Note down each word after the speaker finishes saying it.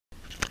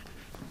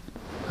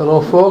Hello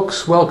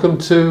folks, welcome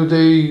to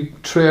the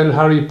Trey and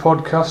Harry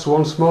podcast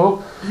once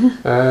more.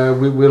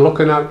 We're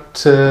looking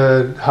at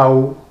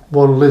how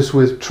one lives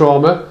with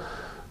trauma.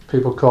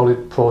 People call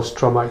it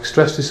post-traumatic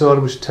stress disorder,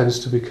 which tends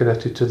to be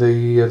connected to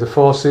the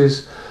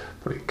forces,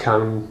 but it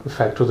can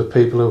affect other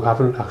people who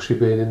haven't actually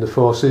been in the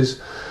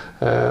forces.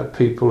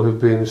 People who've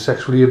been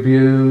sexually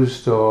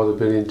abused or they've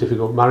been in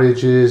difficult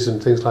marriages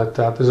and things like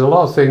that. There's a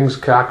lot of things,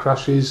 car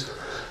crashes,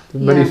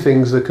 many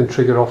things that can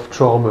trigger off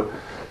trauma.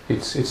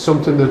 It's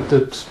something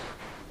that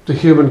the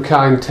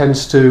humankind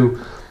tends to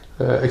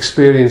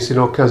experience in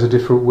all kinds of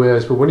different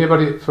ways, but when you've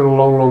had it for a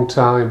long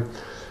time,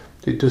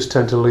 it does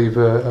tend to leave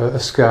a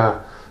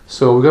scar.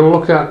 So we're going to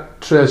look at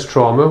Trey's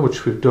trauma,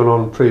 which we've done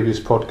on previous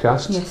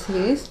podcasts. Yes, it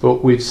is.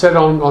 But we'd said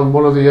on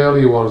one of the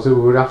earlier ones that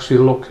we would actually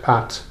look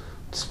at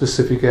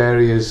specific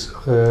areas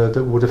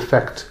that would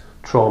affect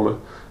trauma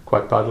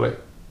quite badly.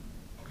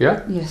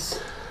 Yeah?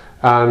 Yes.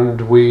 And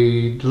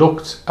we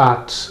looked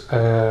at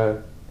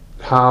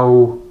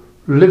how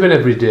living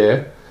every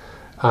day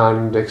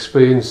and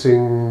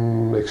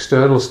experiencing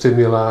external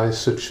stimuli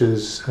such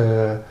as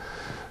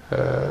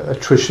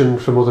attrition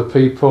from other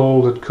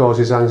people that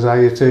causes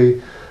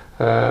anxiety,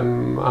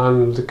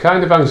 and the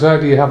kind of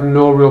anxiety you have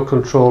no real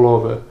control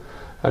over,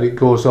 and it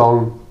goes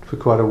on for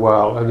quite a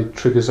while and it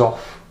triggers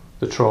off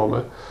the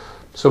trauma.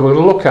 So we're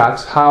going to look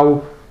at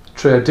how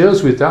Trey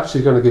deals with that.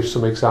 She's going to give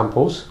some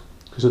examples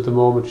because at the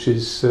moment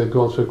she's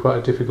going through quite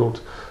a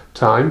difficult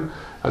time,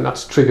 and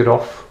that's triggered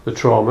off the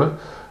trauma.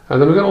 And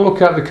then we're going to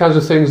look at the kinds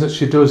of things that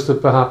she does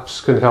that perhaps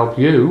can help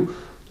you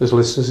as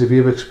listeners, if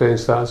you've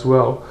experienced that as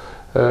well,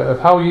 of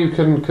how you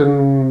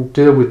can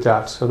deal with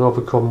that and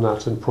overcome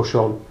that and push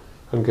on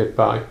and get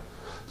by.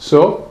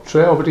 So,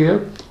 Trey, over to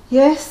you.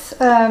 Yes,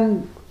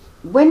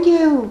 when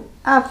you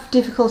have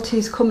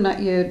difficulties coming at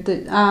you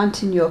that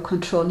aren't in your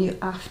control, you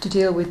have to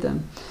deal with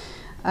them.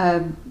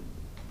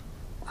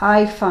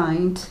 I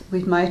find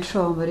with my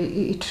trauma,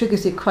 it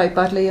triggers it quite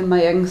badly, and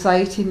my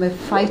anxiety, my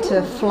fight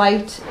or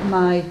flight,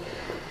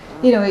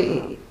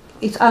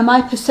 I'm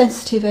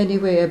hypersensitive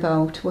anyway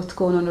about what's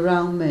going on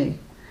around me,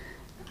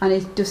 and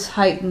it just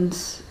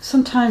heightens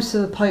sometimes to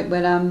the point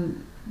where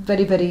I'm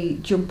very, very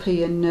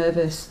jumpy and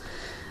nervous.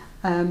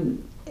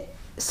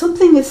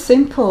 Something as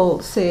simple,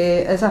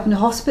 say, as having a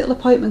hospital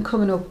appointment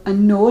coming up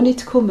and knowing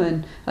it's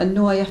coming and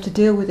know I have to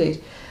deal with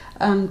it,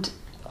 and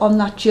on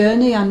that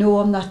journey I know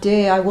on that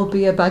day I will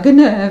be a bag of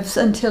nerves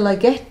until I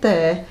get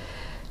there,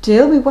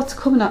 deal with what's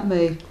coming at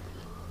me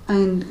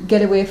and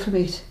get away from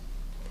it.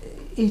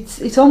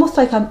 It's almost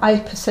like I'm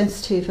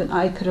hypersensitive and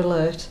hyper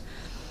alert,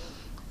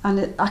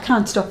 and I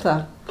can't stop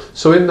that.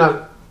 So in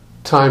that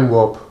time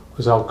warp,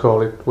 as I'll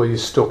call it, where you're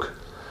stuck,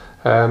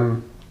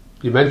 you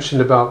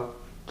mentioned about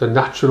the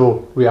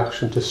natural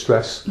reaction to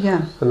stress,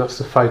 and that's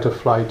the fight or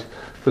flight.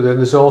 But then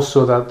there's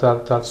also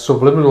that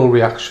subliminal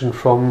reaction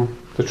from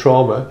the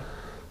trauma,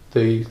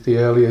 the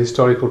earlier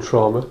historical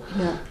trauma,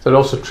 that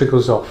also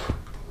trickles off.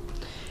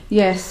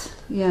 Yes.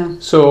 Yeah.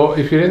 So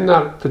if you're in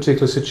that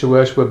particular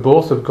situation where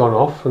both have gone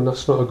off, and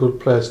that's not a good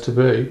place to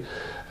be,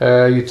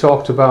 you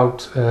talked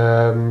about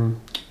an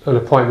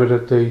appointment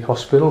at the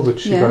hospital,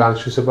 which you got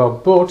anxious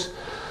about. But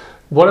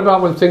what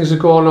about when things are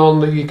going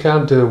on that you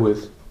can't deal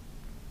with?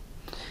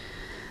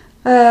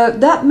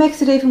 That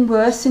makes it even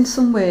worse in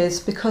some ways,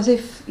 because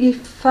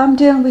if I'm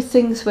dealing with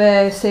things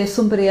where, say,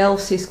 somebody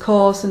else is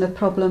causing a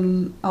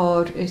problem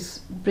or is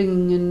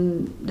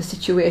bringing the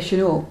situation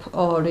up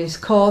or is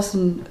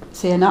causing,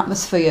 say, an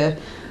atmosphere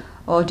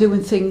or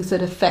doing things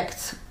that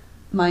affect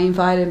my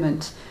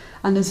environment,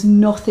 and there's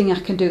nothing I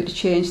can do to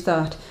change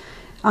that,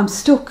 I'm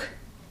stuck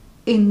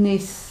in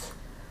this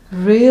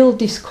real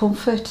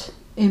discomfort,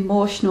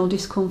 emotional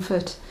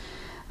discomfort.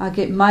 I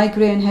get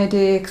migraine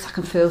headaches, I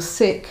can feel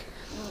sick.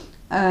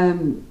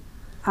 And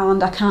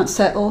I can't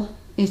settle.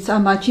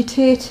 I'm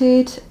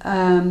agitated,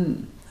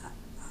 and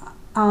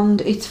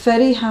it's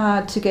very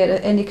hard to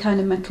get any kind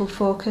of mental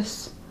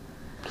focus.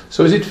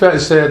 So is it fair to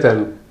say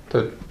then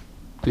that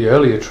the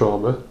earlier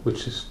trauma,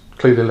 which has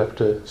clearly left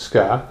a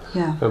scar,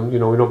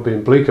 we're not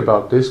being bleak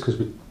about this because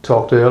we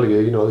talked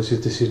earlier,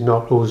 this is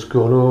not us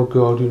going, oh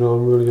God,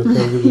 I'm really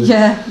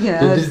upset.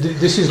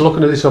 This is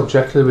looking at this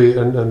objectively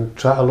and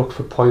try to look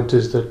for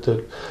pointers that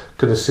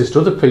can assist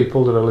other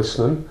people that are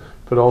listening,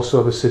 but also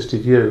have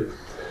assisted you.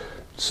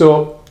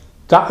 So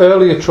that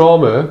earlier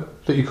trauma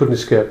that you couldn't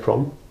escape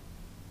from,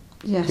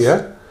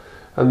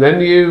 and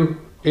then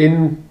you,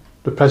 in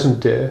the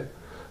present day,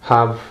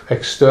 have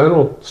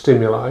external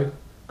stimuli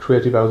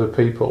created by other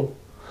people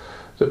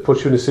that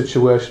puts you in a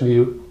situation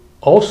you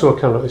also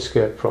cannot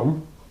escape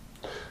from.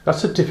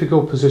 That's a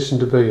difficult position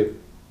to be in,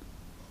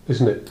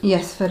 isn't it?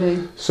 Yes,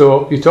 very.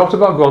 So you talked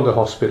about going to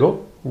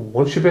hospital.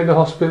 Once you've been to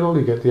hospital,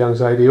 you get the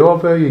anxiety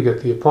over, you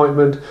get the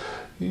appointment,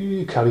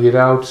 you carry it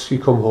out, you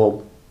come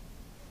home.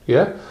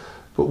 Yeah?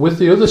 But with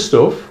the other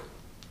stuff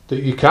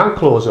that you can't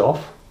close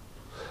off,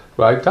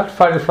 right, that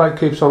fight or flight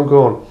keeps on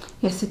going.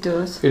 Yes, it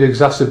does. It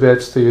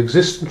exacerbates the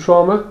existing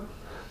trauma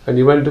and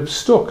you end up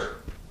stuck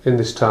in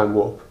this time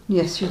warp.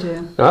 Yes, you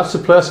do. Now that's the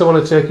place I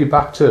want to take you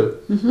back to.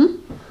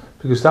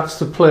 because that's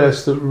the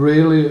place that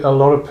really a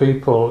lot of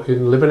people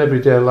in living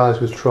everyday lives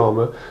with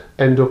trauma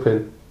end up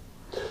in,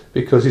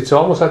 because it's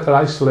almost like they're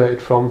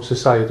isolated from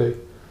society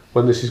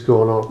when this is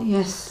going on.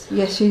 Yes,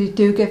 you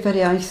do get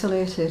very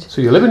isolated.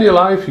 So you're living your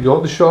life, you go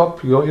to the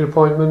shop, you go to your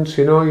appointments,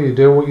 you know, you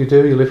do what you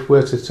do, you lift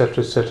weights,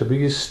 etc., etc., but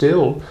you're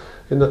still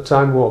in that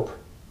time warp.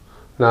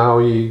 Now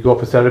you go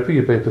for therapy,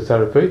 you've been for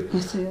therapy,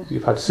 Yes, yeah.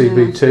 you've had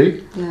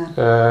CBT,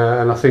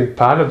 Yeah. and I think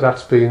part of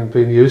that's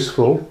been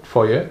useful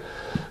for you,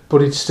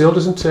 but it still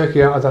doesn't take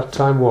you out of that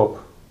time warp.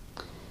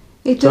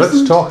 It So doesn't.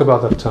 let's talk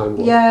about that time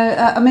warp.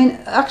 Yeah, I mean,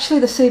 actually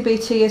the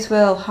CBT as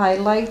well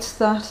highlights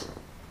that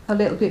a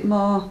little bit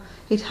more.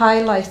 It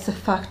highlights the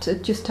fact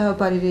of just how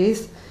bad it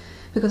is,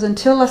 because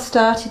until I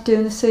started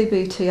doing the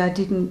CBT I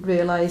didn't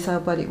realise how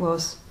bad it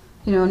was.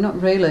 You know,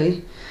 not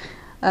really.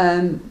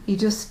 You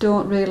just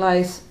don't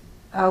realise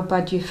how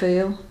bad you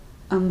feel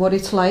and what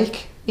it's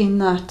like in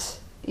that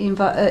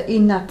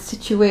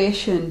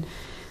situation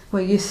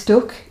where you're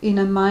stuck in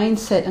a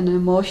mindset, an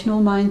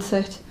emotional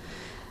mindset.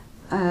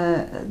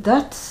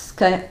 That's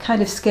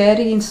kind of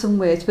scary in some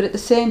ways, but at the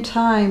same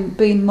time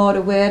being more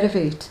aware of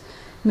it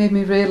made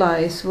me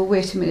realise, well,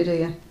 wait a minute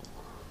here,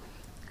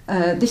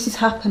 this is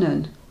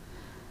happening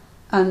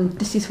and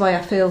this is why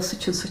I feel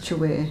such and such a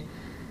way,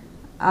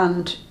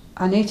 and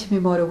I need to be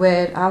more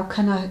aware. How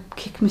can I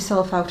kick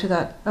myself out of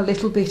that a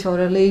little bit, or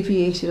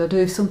alleviate it, or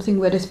do something,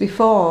 whereas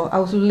before I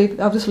was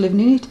just living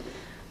in it.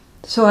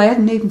 So I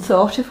hadn't even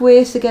thought of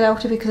ways to get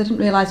out of it because I didn't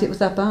realise it was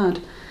that bad.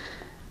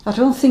 I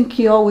don't think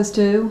you always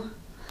do.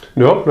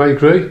 No, I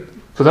agree.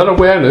 For that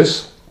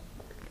awareness,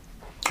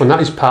 and that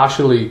is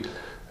partially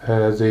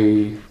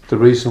the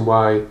reason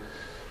why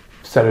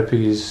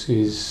therapy is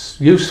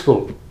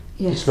useful.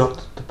 Yes. It's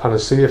not the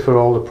panacea for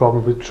all the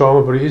problems with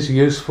trauma, but it is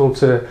useful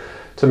to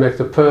make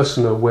the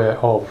person aware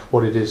of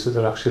what it is that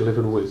they're actually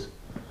living with.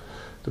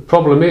 The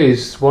problem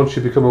is, once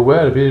you become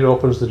aware of it, it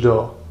opens the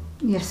door.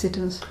 Yes, it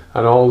does.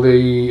 And all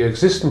the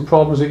existing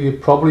problems that you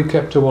probably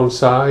kept to one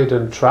side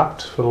and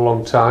trapped for a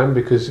long time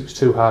because it was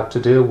too hard to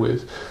deal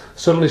with,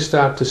 suddenly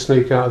start to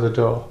sneak out of the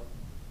door.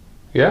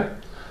 Yeah?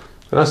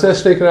 And as they're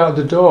sneaking out of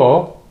the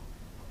door,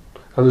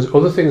 and there's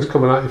other things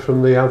coming at you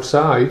from the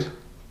outside,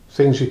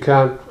 things you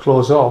can't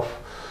close off,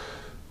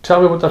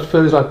 tell me what that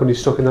feels like when you're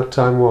stuck in that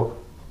time warp.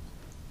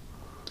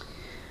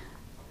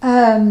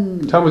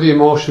 Tell me the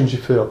emotions you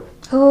feel.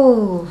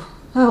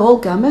 All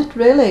gamut,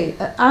 really.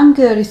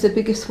 Anger is the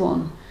biggest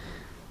one.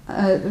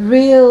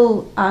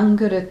 Real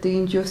anger at the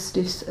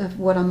injustice of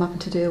what I'm having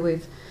to deal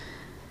with,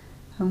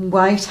 and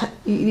why it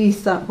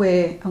is that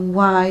way, and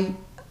why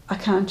I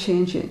can't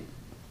change it,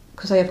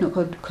 because I have not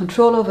got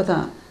control over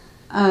that.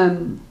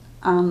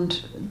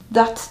 And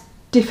that's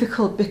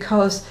difficult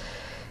because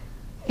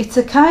it's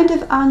a kind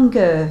of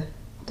anger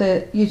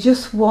that you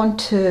just want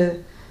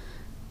to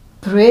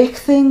break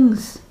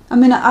things. I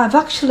mean,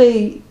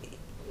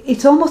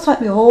 it's almost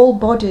like my whole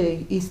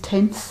body is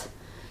tense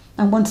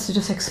and wants to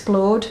just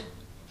explode.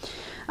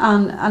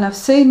 And I've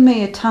seen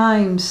me at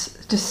times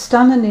just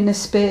standing in a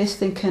space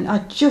thinking, I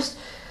just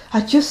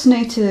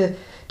need to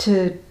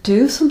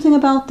do something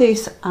about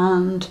this,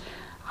 and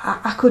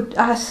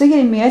I see it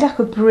in my head, I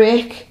could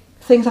break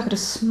things, I could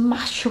just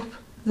smash up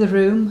the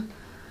room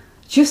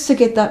just to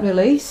get that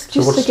release.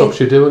 So what stops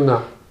you doing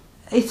that?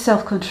 It's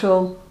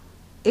self-control.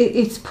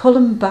 It's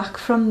pulling back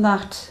from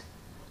that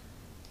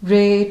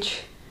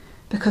rage,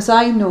 because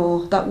I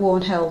know that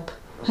won't help.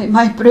 It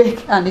might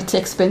break, and it's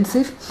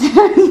expensive,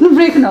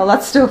 breaking all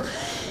that stuff.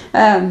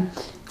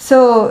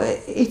 So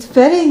it's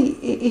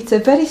a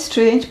very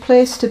strange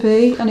place to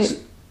be, and it.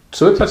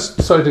 So if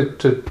that's, sorry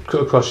to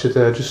cut across you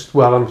there, just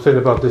while I'm thinking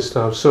about this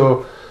now.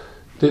 So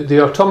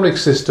the autonomic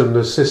system,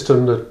 the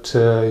system that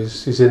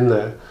is in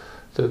there,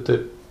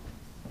 that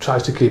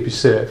tries to keep you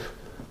safe,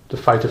 the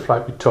fight or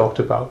flight we talked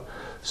about.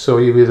 So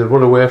you either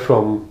run away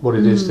from what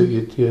it is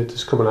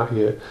that's coming at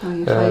you. Or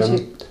you fight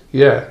it.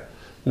 Yeah.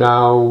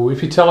 Now,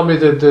 if you're telling me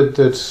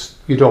that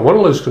you don't want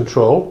to lose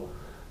control,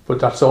 but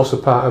that's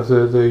also part of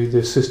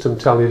the system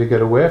telling you to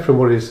get away from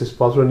what it is that's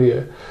bothering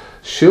you,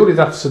 surely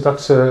that's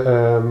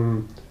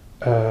a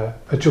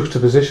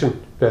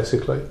juxtaposition,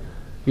 basically.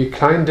 You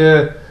kind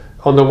of,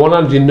 on the one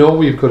hand, you know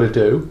what you've got to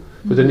do,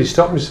 but then you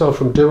stop yourself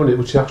from doing it,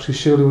 which actually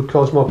surely would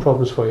cause more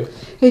problems for you.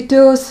 It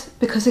does,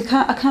 because I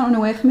can't run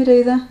away from it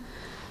either.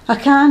 I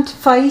can't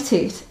fight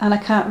it, and I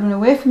can't run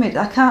away from it.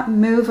 I can't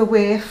move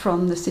away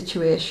from the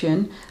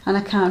situation, and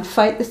I can't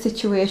fight the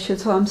situation,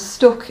 so I'm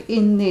stuck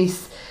in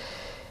this.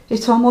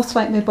 It's almost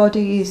like my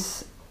body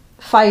is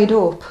fired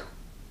up,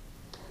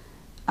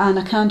 and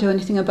I can't do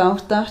anything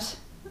about that.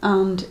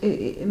 And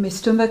my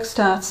stomach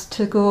starts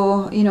to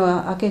go,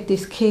 I get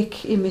this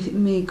kick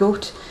in my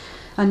gut,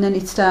 and then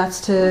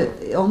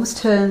it almost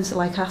turns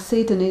like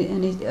acid, and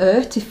it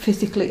hurts, it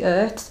physically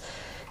hurts.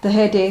 The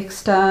headache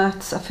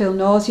starts, I feel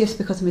nauseous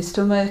because of my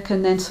stomach,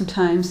 and then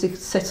sometimes it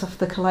sets off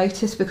the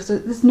colitis because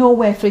there's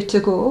nowhere for it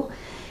to go.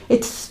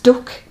 It's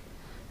stuck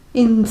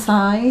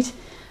inside,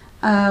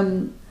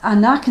 and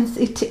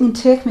it can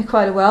take me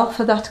quite a while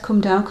for that to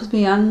come down, because my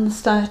hands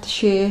start to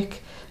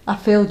shake, I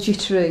feel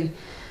jittery.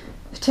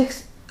 It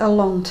takes a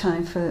long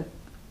time for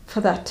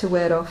that to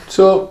wear off.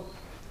 So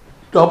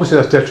obviously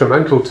that's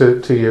detrimental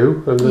to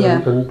you, and,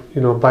 Yeah. and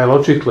you know,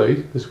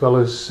 biologically as well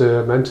as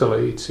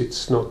mentally,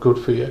 it's not good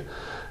for you.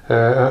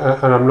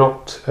 And I'm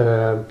not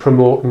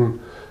promoting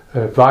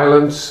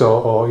violence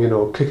or you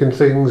know, kicking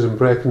things and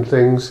breaking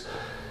things.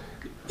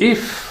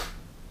 If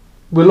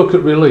we look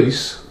at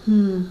release,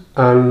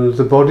 and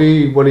the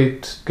body, when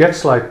it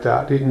gets like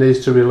that, it needs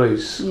to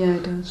release. Yeah,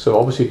 it does. So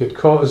obviously you get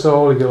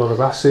cortisol, you get a lot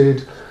of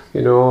acid,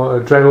 you know,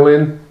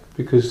 adrenaline,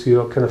 because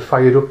you're kind of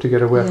fired up to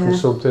get away from Yeah.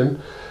 something.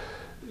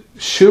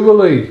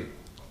 Surely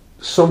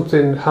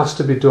something has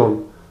to be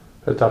done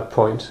at that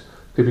point.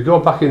 If you go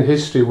back in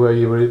history where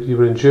you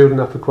were enduring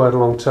that for quite a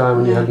long time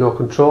and you Yeah. had no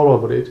control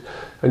over it,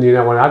 and you're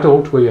now an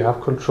adult where you have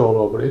control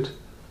over it,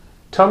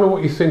 tell me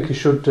what you think you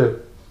should do.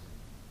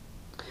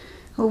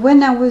 Well,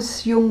 when I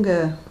was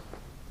younger,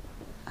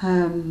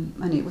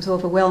 and it was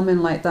overwhelming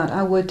like that,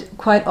 I would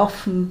quite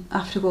often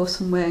have to go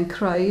somewhere and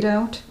cry it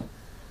out,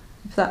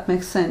 if that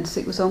makes sense.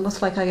 It was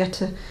almost like I had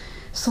to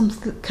some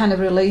kind of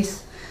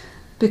release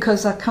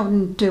because I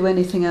couldn't do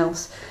anything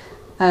else,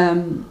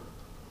 and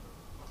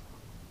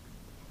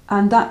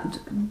that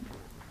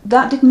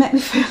did make me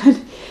feel.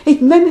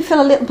 It made me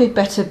feel a little bit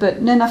better,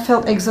 but then I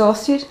felt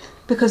exhausted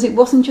because it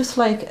wasn't just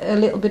like a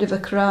little bit of a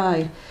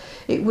cry.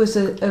 It was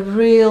a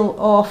real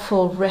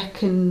awful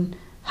wrecking,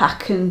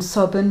 hacking,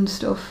 sobbing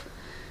stuff,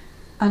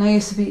 and I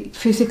used to be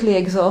physically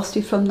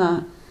exhausted from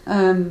that,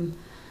 and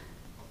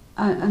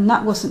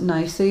that wasn't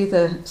nice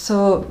either.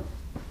 So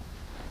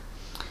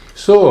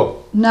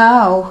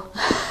now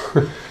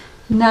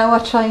I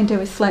try and do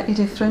it slightly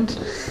different.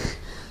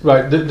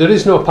 Right, there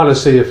is no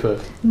panacea for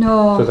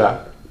No.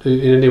 that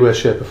in any way,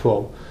 shape or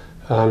form,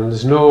 and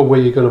there's no way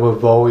you're going to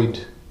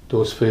avoid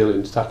those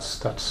feelings.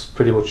 That's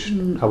pretty much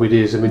how it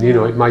is. I mean, you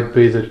know, it might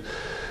be that,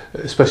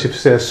 especially if,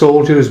 say, a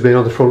soldier who's been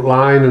on the front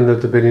line and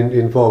that they've been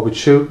involved with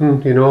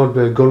shooting, you know,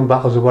 the gun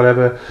battles or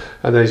whatever,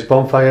 and then it's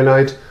bonfire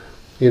night,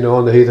 you know,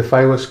 and they hear the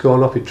fireworks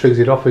going off, it triggers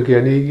it off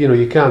again. You know,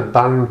 you can't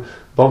ban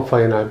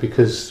bonfire night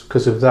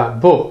because of that.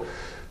 But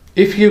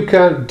if you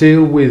can't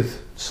deal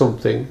with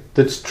something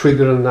that's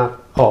triggering that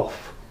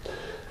off,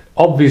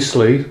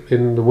 obviously,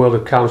 in the world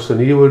of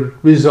counselling, you would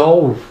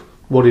resolve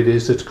what it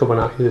is that's coming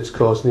at you that's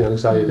causing the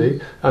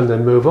anxiety and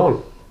then move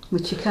on.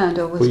 Which you can't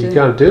always But do. you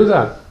can't do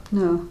that.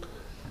 No.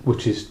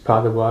 Which is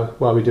part of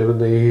why we're doing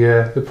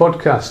the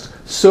podcast.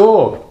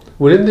 So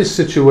we're in this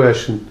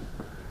situation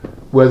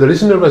where there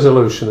isn't a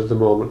resolution at the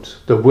moment.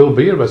 There will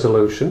be a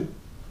resolution,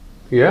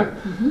 yeah.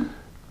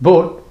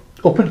 But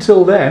up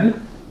until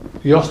then,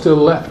 you're still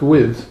left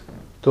with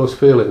those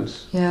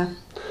feelings. Yeah.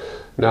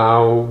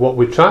 Now, what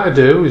we try to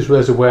do is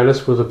raise awareness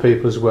for other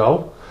people as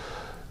well.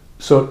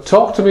 So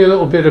talk to me a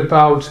little bit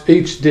about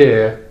each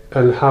day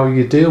and how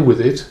you deal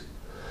with it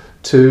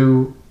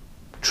to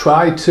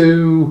try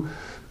to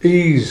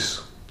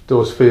ease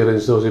those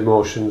feelings, those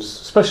emotions,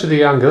 especially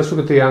the anger. Let's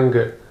look at the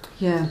anger.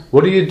 Yeah.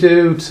 What do you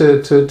do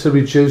to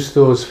reduce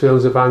those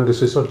feelings of anger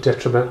so it's not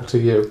detrimental to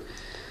you?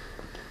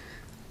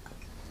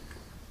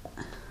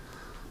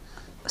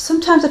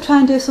 Sometimes I try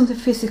and do something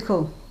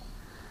physical,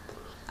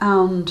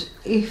 and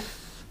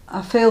if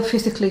I feel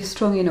physically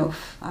strong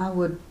enough, I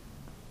would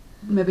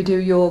maybe do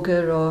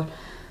yoga or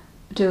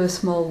do a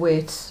small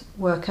weights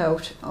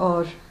workout,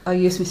 or I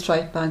use my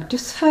strike bag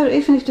just for,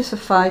 even if just for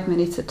 5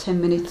 minutes or 10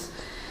 minutes,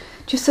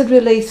 just to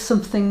release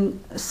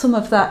some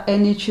of that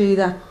energy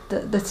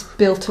that's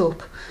built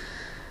up.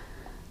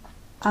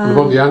 What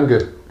about the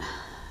anger?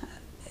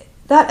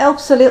 That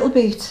helps a little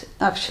bit,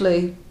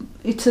 actually.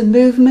 It's a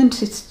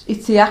movement, it's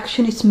the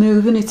action, it's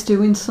moving, it's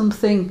doing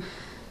something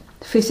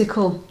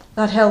physical.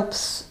 That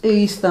helps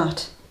ease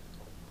that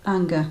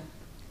anger.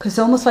 Because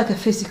almost like a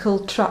physical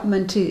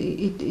trapment,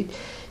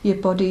 your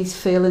body's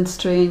feeling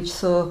strange,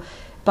 so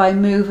by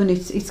moving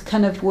it's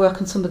kind of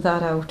working some of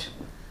that out.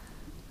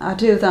 I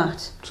do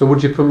that. So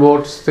would you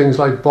promote things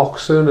like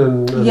boxing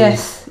and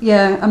Yes,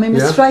 yeah. I mean, the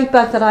Yeah? strike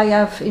bag that I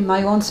have in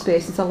my own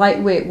space is a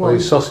lightweight or one. your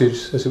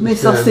sausage, as it was My named?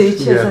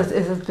 sausage, Yeah. as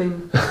has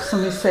been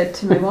somebody said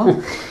to me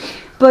once.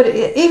 But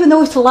even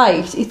though it's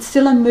light, it's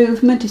still a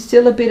movement, it's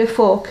still a bit of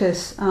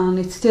focus, and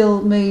it's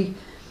still me.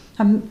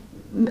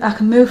 I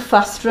can move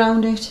fast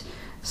around it.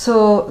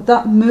 So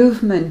that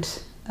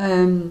movement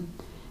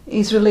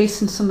is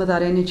releasing some of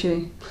that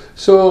energy.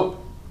 So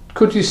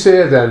could you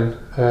say then,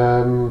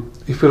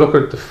 if we look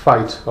at the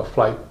fight or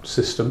flight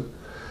system,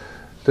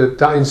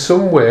 that in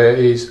some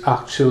way is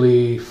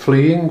actually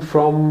fleeing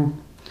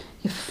from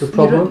the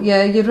problem?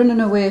 You're running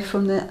away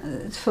from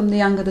the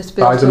anger that's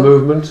built By the up.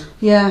 movement?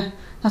 Yeah,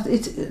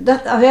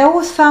 I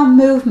always found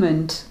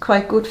movement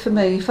quite good for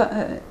me.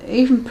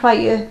 Even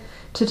prior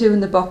to doing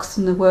the box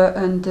and the work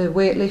and the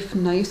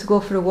weightlifting, I used to go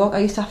for a walk. I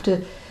used to have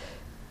to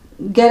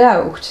get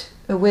out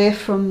away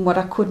from what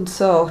I couldn't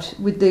sort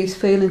with these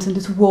feelings and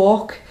just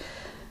walk.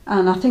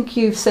 And I think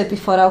you've said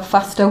before how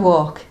fast I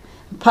walk.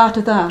 Part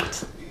of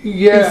that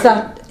is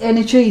that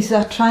energy, is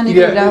that trying to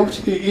get it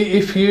out.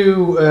 If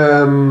you,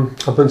 I mean,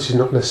 this is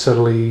not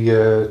necessarily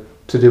to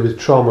do with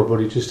trauma, but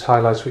it just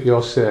highlights what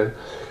you're saying.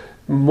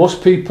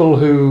 most people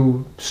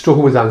who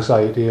struggle with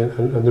anxiety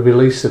and the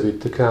release of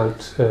it, they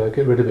can't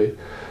get rid of it.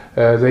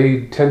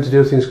 They tend to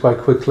do things quite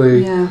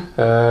quickly.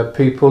 Yeah.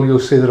 People you'll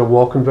see that are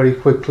walking very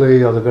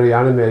quickly or they're very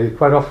animated.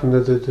 Quite often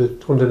the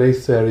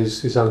underneath there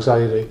is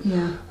anxiety.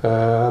 Yeah.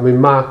 I mean,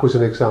 Mark was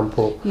an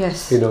example.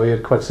 Yes. You know, he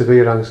had quite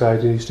severe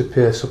anxiety. He used to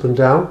pace up and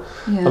down.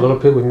 Yeah. A lot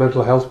of people with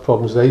mental health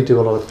problems, they do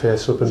a lot of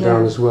pace up and Yeah.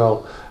 down as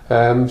well.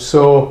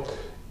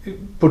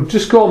 But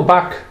just going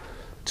back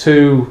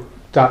to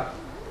that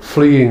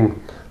fleeing,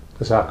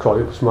 as I call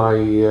it, was my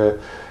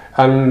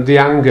and the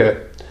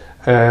anger.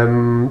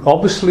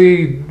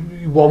 Obviously,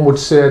 one would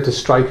say the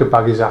striker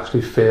bag is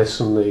actually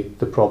facing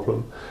the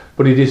problem,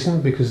 but it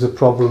isn't, because the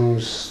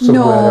problem's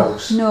somewhere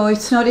else. No,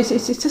 it's not.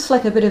 It's just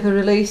like a bit of a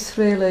release,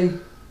 really,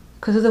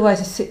 because otherwise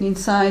it's sitting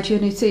inside you,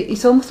 and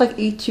it's almost like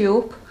eat you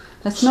up.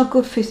 That's not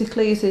good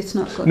physically, is it? It's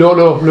not good. No.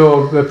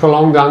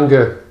 Prolonged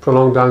anger,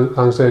 prolonged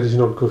anxiety is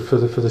not good for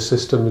the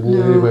system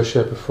in any way,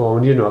 shape or form,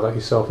 and you know that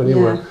yourself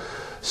anyway. Yeah.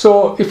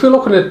 So if you're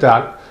looking at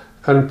that,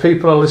 and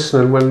people are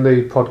listening when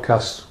the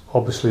podcast,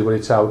 obviously when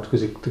it's out,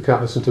 because they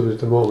can't listen to it at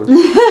the moment,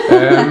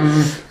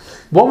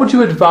 what would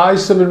you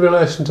advise them in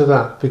relation to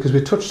that? Because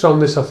we touched on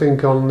this, I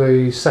think, on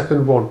the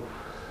second one,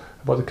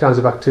 about the kinds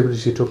of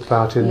activities you took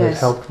part in that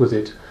helped with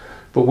it.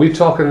 But we're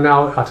talking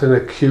now at an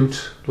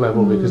acute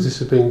level, because this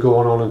has been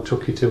going on and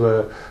took you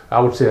to I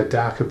would say a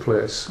darker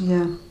place.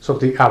 Yeah. So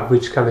the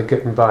average kind of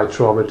getting by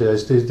trauma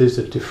days, there's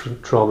a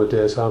different trauma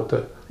days, aren't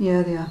there?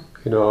 Yeah, they are.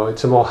 You know,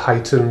 it's a more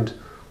heightened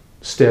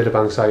state of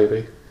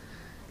anxiety,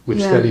 which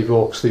then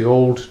evokes the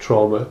old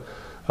trauma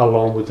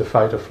along with the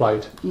fight or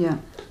flight. Yeah.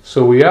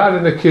 So we are at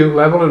an acute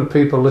level, and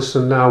people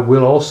listening now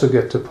will also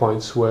get to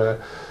points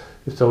where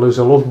if they lose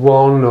a loved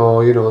one,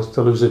 or you know, if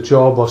they lose a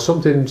job, or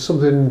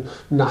something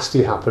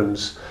nasty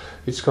happens,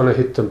 it's going to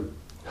hit them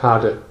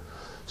harder.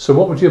 So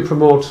what would you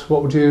promote?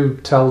 What would you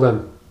tell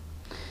them?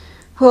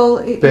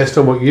 Well, based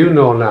on what you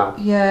know now.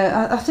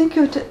 Yeah, I think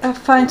I'd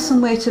find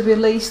some way to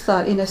release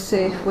that in a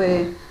safe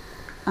way,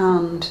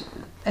 and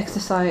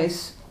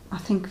exercise, I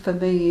think for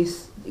me,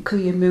 is,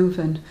 because you're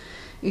moving,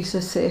 is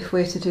a safe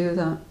way to do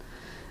that.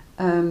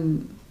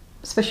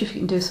 Especially if you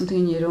can do something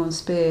in your own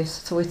space.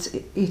 So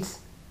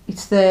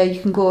it's there,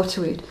 you can go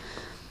to it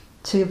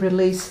to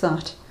release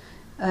that.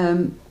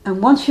 And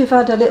once you've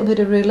had a little bit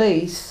of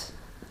release,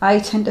 I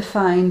tend to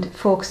find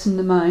focusing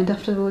the mind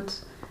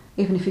afterwards,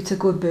 even if it's a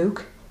good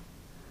book,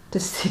 to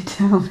sit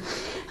down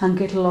and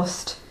get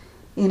lost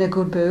in a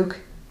good book,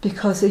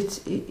 because it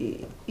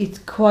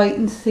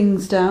quietens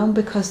things down.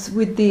 Because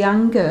with the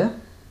anger,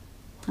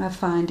 I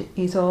find,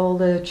 is all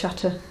the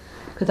chatter,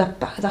 because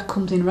that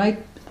comes in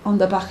right on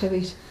the back of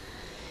it.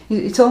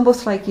 It's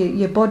almost like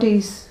your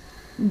body's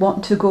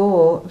want to go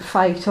or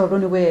fight or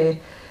run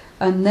away,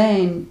 and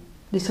then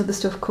this other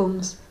stuff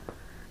comes.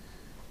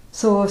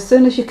 So as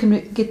soon as you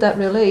can get that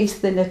release,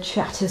 then the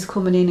chatter's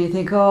coming in, and you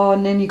think, oh,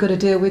 and then you've got to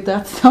deal with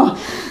that. So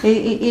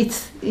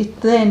it's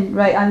then,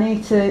 right, I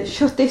need to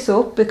shut this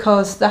up,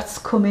 because that's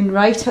coming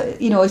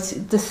right, you know, it's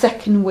the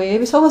second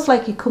wave. It's almost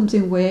like it comes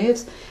in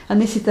waves, and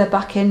this is the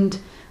back end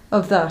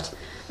of that,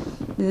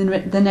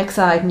 the next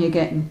item you're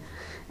getting.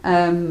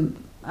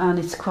 And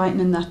it's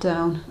quietening that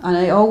down. And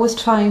I always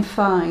try and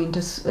find,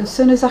 as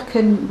soon as I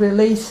can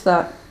release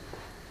that,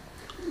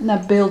 and I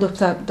build up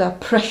that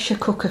pressure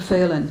cooker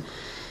feeling,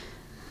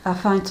 I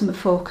find something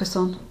to focus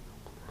on.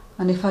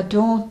 And if I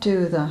don't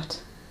do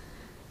that,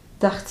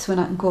 that's when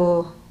I can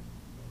go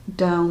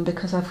down,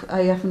 because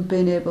I haven't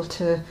been able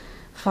to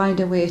find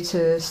a way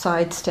to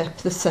sidestep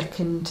the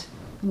second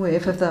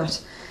wave of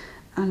that.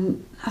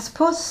 And I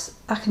suppose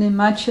I can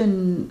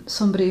imagine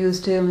somebody who's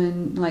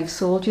dealing like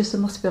soldiers, they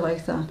must be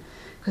like that,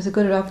 because they've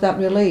got to have that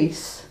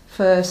release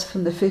first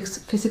from the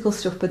physical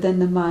stuff, but then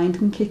the mind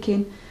can kick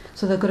in.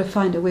 So they've got to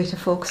find a way to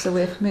focus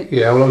away from it.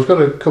 Yeah, well, I was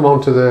going to come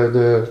on to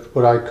the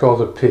what I call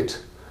the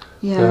pit.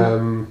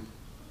 Yeah.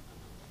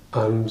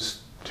 And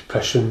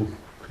depression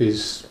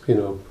is, you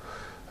know,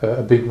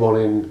 a big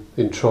one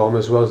in trauma,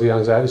 as well as the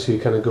anxiety. So you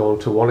kind of go on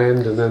to one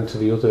end and then to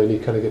the other, and you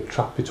kind of get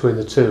trapped between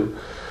the two.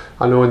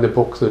 I know in the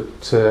book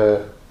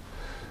that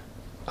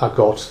I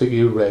got, that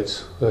you read,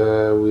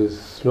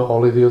 with not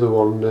Ollie, the other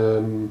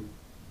one,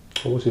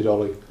 what was it,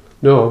 Ollie?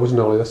 No, it wasn't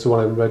Ollie, that's the one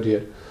I haven't read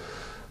yet.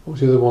 What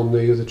was the other one,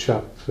 the other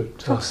chap?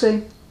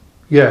 Foxy.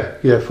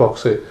 Yeah,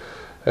 Foxy.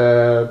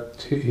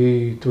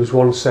 There was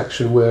one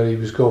section where he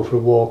was going for a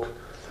walk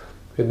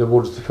in the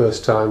woods the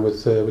first time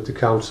with the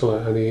counsellor,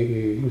 and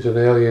he was an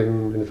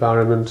alien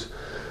environment,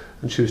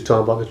 and she was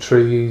talking about the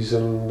trees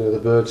and the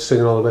birds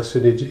singing, all the rest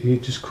of it. He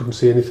just couldn't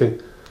see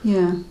anything.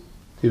 Yeah.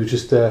 He was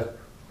just there.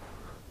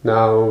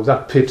 Now,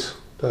 that pit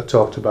that I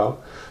talked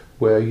about,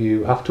 where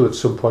you have to at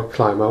some point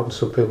climb out, and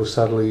some people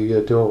sadly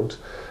don't,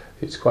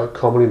 it's quite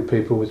common in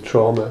people with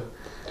trauma.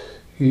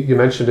 You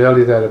mentioned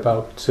earlier there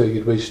about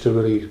you'd reached a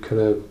really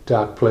kind of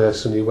dark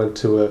place, and you went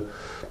to a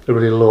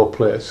really low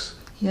place.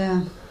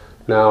 Yeah.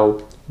 Now,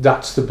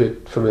 that's the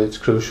bit for me, it's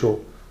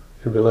crucial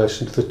in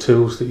relation to the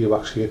tools that you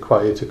actually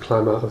acquire to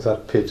climb out of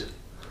that pit.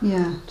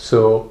 Yeah.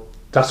 So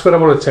that's what I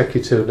want to take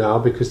you to now,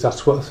 because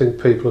that's what I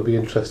think people will be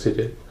interested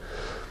in.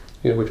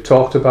 You know, we've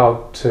talked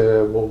about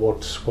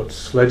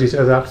what's led you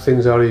to that,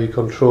 things out of your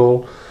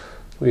control.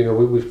 You know,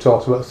 we've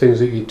talked about things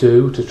that you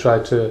do to try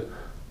to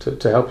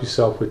help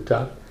yourself with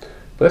that.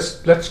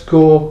 But let's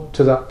go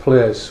to that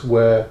place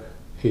where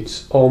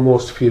it's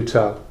almost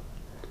futile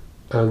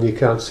and you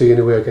can't see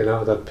any way of getting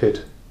out of that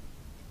pit.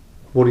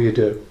 What do you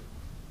do?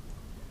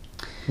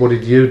 What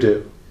did you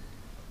do?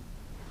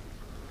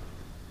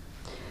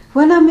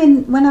 When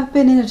I've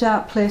been in a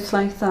dark place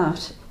like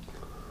that,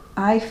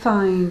 I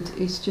find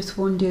it's just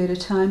one day at a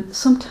time.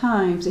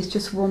 Sometimes it's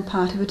just one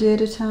part of a day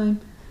at a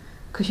time,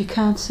 because you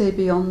can't see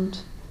beyond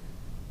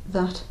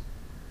that.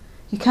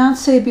 You can't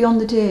see beyond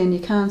the day, and you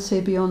can't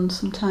see beyond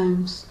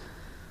sometimes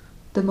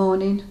the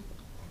morning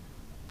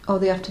or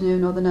the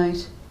afternoon or the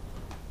night.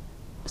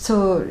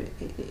 So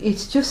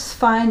it's just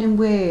finding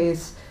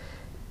ways,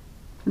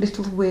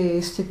 little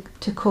ways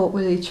to cope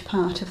with each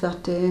part of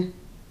that day.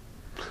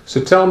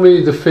 So tell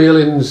me the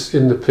feelings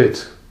in the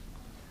pit.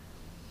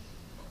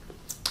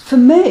 For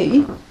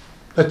me,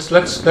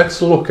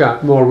 let's look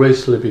at more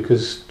recently,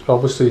 because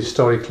obviously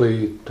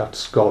historically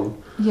that's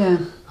gone. Yeah.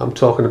 I'm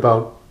talking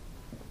about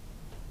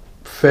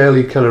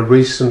fairly kind of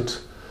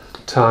recent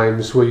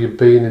times where you've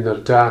been in a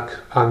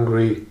dark,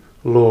 angry,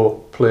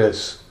 low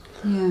place,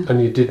 yeah.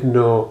 and you didn't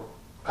know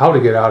how to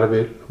get out of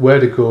it, where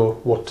to go,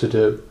 what to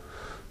do.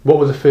 What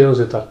were the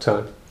feelings at that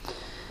time?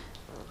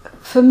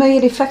 For me,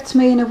 it affects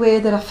me in a way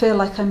that I feel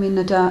like I am in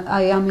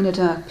a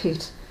dark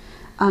pit.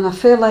 And I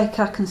feel like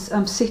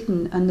I'm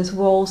sitting and there's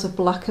walls of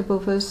black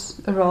above us,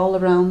 are all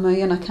around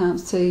me, and I can't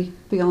see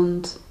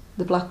beyond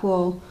the black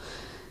wall.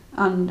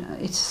 And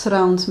it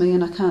surrounds me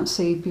and I can't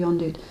see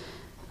beyond it.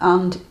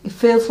 And it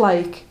feels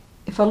like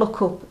if I look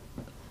up,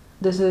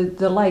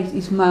 the light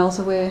is miles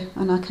away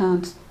and I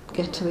can't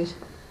get to it.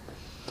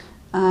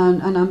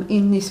 And I'm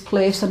in this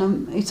place,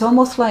 and it's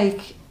almost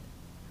like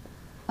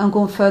I'm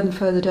going further and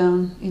further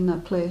down in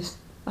that place.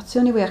 That's the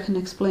only way I can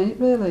explain it,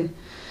 really.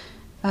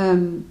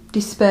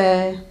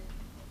 Despair,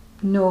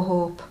 no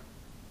hope.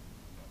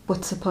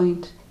 What's the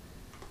point?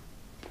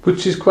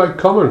 Which is quite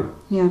common.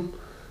 Yeah.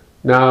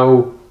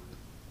 Now,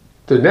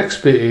 the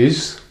next bit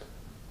is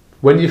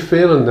when you're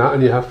feeling that,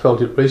 and you have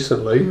felt it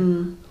recently,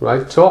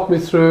 right? Talk me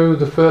through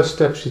the first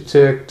steps you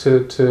take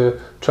to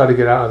try to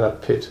get out of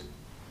that pit.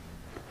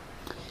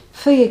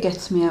 Fear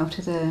gets me out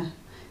of there,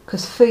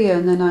 because fear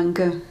and then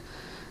anger,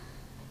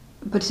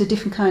 but it's a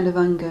different kind of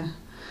anger.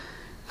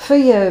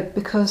 Fear,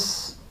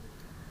 because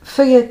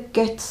fear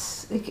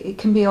it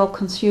can be all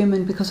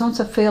consuming, because once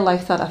I feel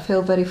like that I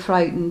feel very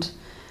frightened,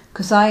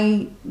 because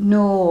I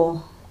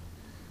know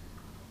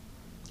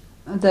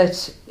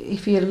that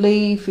if you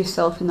leave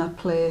yourself in that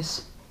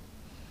place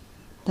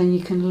then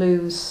you can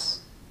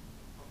lose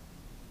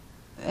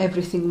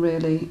everything,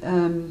 really.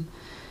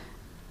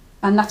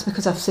 And that's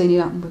because I've seen it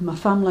happen with my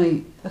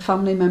family, a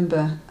family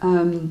member,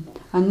 and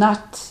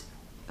that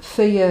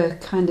fear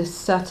kind of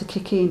started to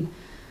kick in.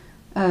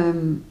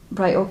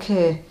 Right,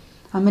 okay,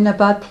 I'm in a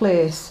bad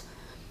place,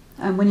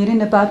 and when you're in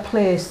a bad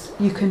place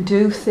you can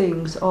do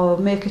things or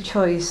make a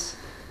choice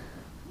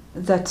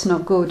that's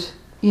not good,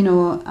 you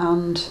know.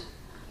 And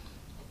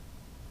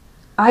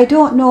I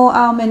don't know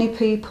how many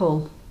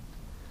people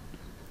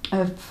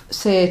have,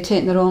 say,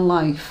 taken their own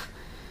life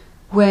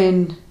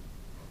when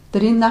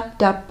they're in that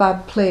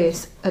bad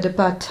place at a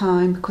bad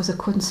time because they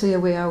couldn't see a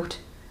way out.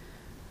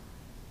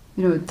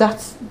 You know,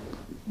 that's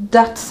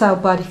how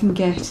bad it can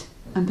get.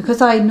 And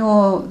because I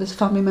know this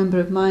family member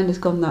of mine has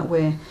gone that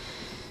way,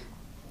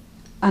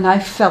 and I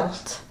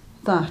felt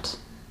that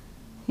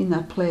in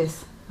that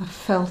place, I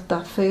felt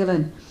that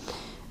feeling,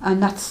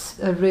 and that's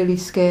a really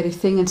scary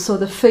thing. And so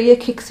the fear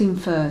kicks in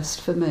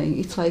first for me.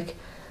 It's like,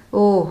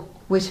 oh,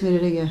 wait a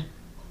minute here,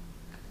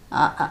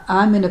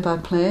 I'm in a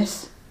bad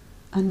place,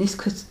 and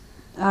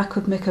I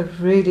could make a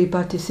really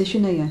bad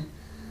decision here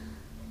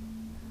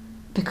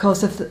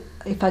because of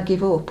if I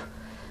give up.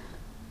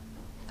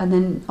 And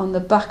then on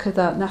the back of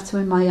that, that's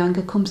when my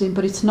anger comes in.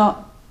 But it's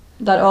not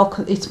that all.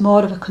 It's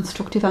more of a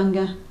constructive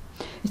anger.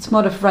 It's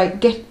more of,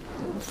 right,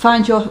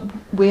 find your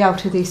way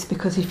out of this,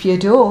 because if you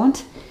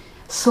don't,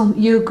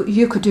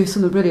 you could do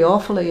something really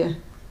awful here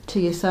to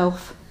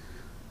yourself.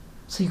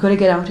 So you've got to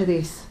get out of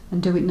this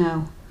and do it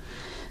now.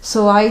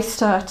 So I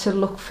start to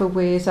look for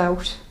ways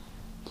out.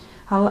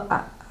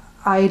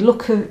 I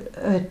look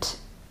at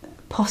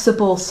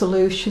possible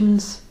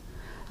solutions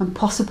and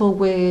possible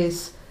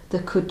ways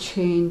that could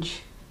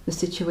change the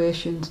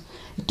situations.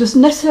 It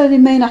doesn't necessarily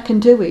mean I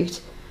can do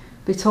it,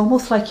 but it's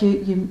almost like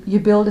you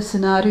build a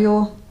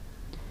scenario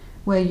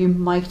where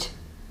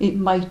it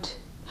might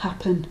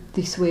happen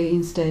this way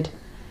instead.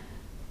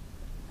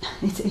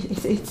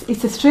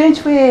 It's a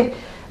strange way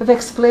of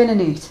explaining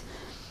it.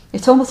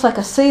 It's almost like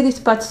I see this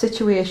bad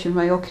situation,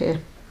 right, okay,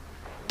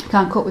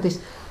 can't cope with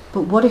this,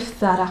 but what if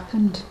that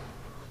happened?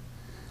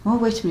 Oh,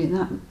 wait a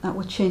minute, that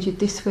would change it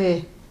this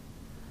way,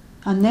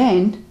 and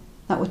then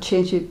that would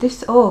change it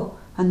this,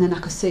 and then I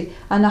could see,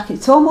 and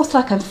it's almost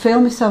like I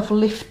feel myself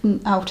lifting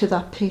out of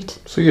that pit.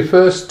 So your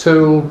first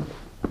tool,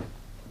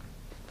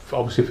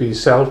 obviously for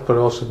yourself, but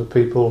also for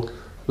people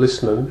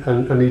listening,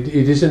 and it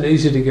isn't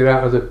easy to get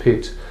out of the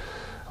pit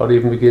or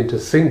even begin to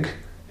think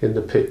in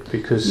the pit,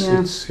 because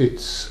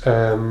it's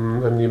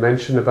and you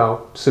mentioned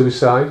about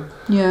suicide,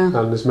 and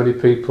there's many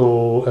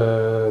people,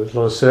 a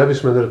lot of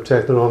servicemen that have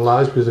taken their own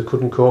lives because they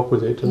couldn't cope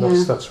with it, and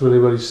that's really,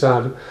 really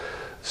sad.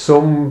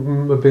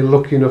 Some have been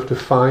lucky enough to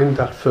find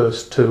that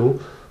first tool,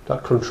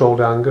 that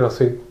controlled anger. I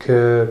think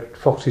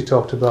Foxy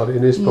talked about it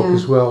in his book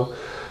as well,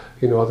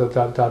 you know,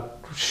 that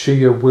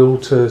sheer will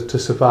to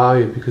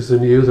survive, because they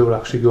knew they were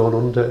actually going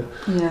under.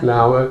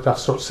 Now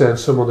that's not saying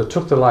someone that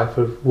took the life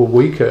of were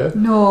weaker.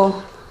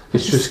 No.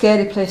 It's just a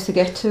scary place to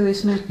get to,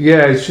 isn't it?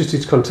 Yeah, it's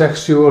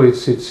contextual,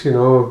 it's you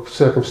know,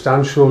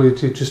 circumstantial,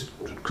 it just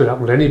could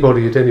happen to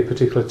anybody at any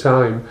particular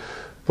time.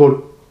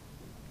 But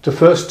the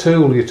first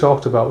tool you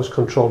talked about was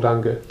controlled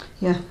anger.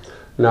 Yeah.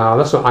 Now,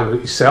 that's not anger at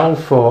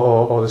yourself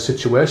or the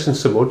situation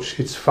so much,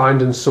 it's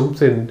finding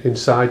something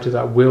inside you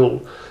that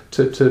will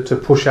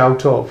to push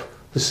out of,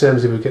 the same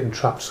as if you're getting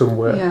trapped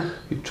somewhere. Yeah.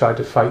 You try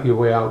to fight your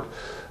way out.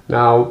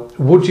 Now,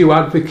 would you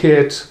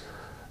advocate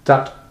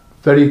that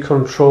very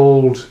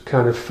controlled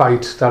kind of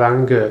fight, that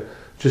anger,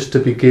 just to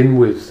begin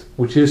with?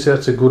 Would you say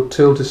that's a good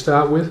tool to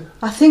start with?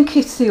 I think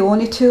it's the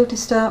only tool to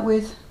start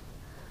with,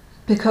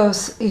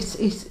 because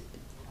it's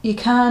you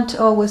can't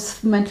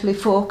always mentally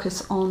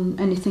focus on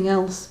anything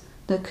else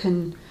that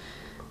can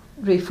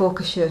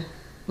refocus you,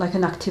 like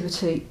an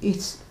activity.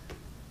 It's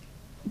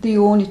the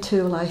only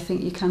tool I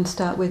think you can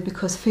start with,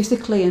 because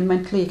physically and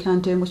mentally you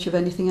can't do much of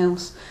anything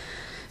else.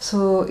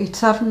 So it's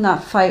having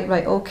that fight,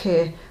 right,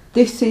 okay,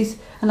 this is,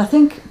 and I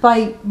think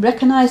by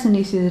recognising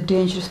this is a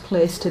dangerous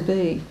place to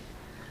be,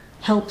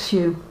 helps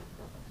you.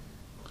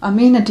 I'm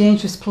in a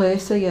dangerous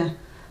place here.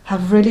 I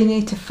really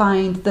need to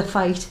find the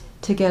fight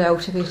to get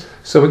out of it.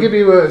 So we'll give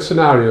you a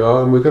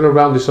scenario, and we're going to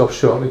round this off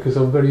shortly, because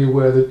I'm very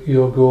aware that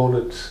you're going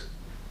at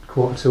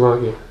 1:45,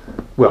 aren't you?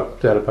 Well,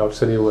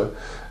 thereabouts anyway.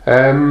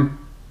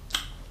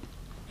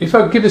 If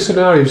I give a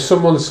scenario of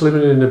someone that's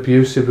living in an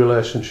abusive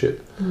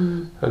relationship,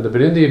 and they've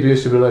been in the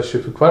abusive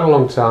relationship for quite a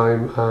long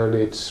time, and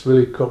it's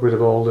really got rid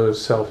of all their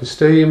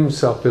self-esteem,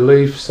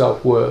 self-belief,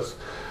 self-worth,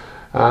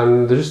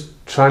 and they're just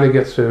trying to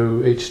get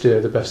through each day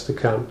the best they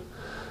can.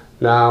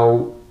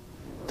 Now,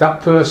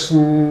 that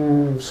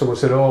person, someone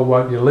said, oh,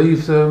 why don't you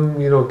leave them,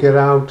 you know, get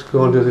out,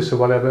 go and do this or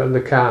whatever, and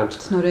they can't.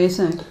 It's not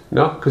easy.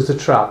 No, because they're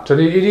trapped. And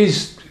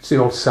it's the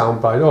old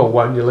soundbite, oh,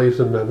 why don't you leave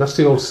them then? That's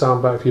the old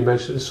soundbite if you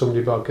mention it to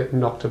somebody about getting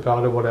knocked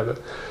about or whatever.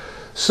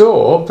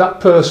 So, that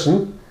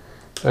person,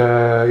 you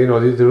know,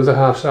 the other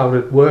half's out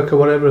at work or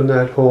whatever, and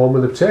they're at home,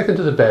 and they've taken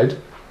to the bed,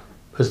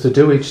 as they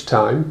do each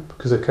time,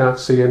 because they can't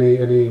see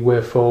any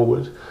way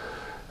forward.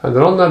 And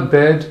they're on that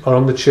bed or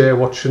on the chair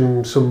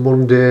watching some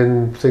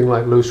mundane thing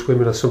like Loose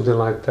Women or something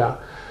like that,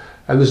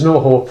 and there's no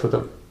hope for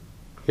them.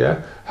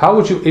 Yeah? How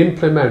would you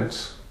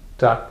implement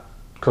that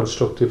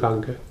constructive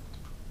anger?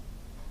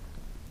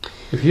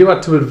 If you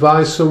had to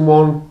advise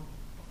someone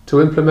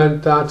to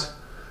implement that,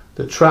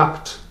 they're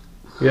trapped,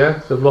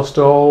 yeah, they've lost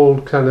all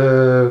kind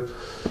of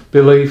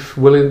belief,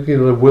 willing, you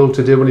know, the will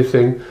to do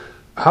anything,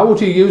 how would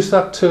you use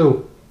that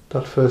tool,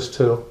 that first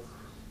tool?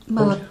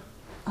 Well,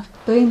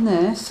 I've been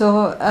there.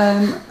 So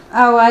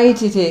how I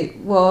did it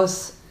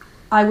was,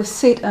 I would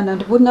sit and I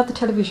wouldn't have the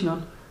television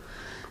on,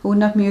 I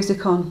wouldn't have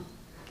music on.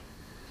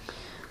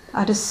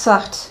 I just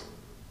sat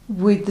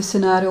with the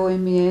scenario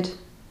in my head,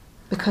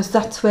 because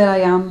that's where I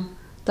am,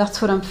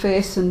 that's what I'm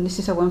facing, this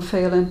is how I'm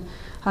feeling.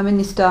 I'm in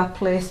this dark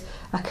place,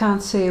 I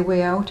can't see a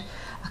way out,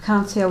 I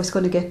can't see how it's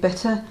going to get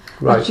better.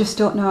 Right. I just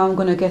don't know how I'm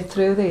going to get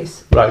through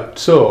this. Right,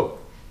 so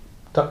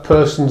that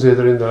person's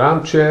either in their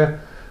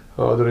armchair,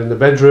 or they're in the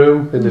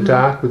bedroom in the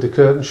dark with the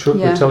curtain shut,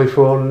 the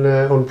telephone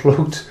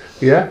unplugged.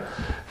 Yeah.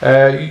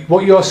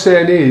 What you're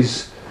saying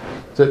is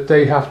that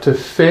they have to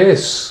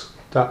face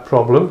that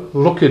problem,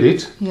 look at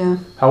it,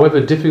 however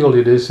difficult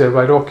it is, say,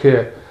 right,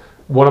 okay,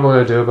 what am I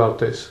going to do about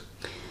this?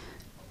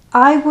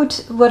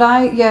 What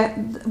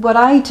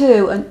I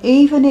do, and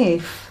even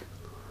if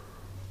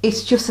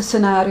it's just a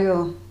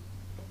scenario,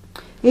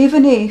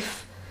 even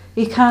if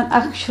you can't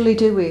actually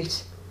do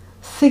it,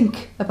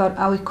 think about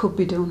how it could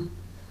be done.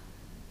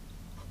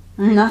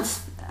 And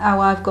that's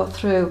how I've got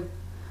through.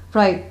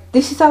 Right,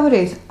 this is how it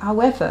is.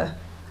 However,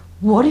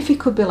 what if it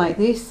could be like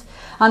this?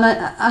 And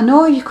I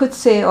know you could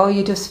say, oh,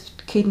 you're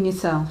just kidding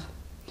yourself.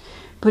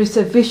 But it's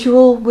a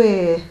visual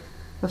way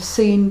of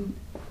seeing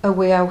a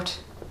way out,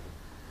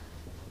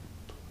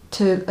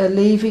 to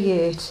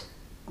alleviate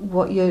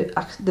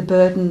the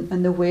burden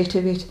and the weight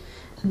of it.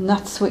 And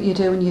that's what you're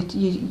doing.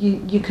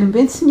 You're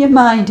convincing your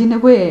mind in a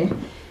way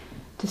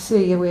to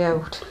see a way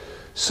out.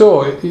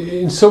 So,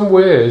 in some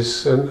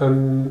ways,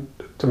 and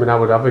I mean, I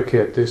would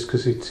advocate this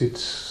because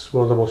it's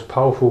one of the most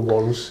powerful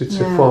ones. It's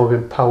a form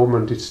of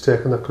empowerment. It's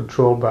taking that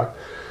control back.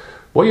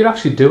 What you're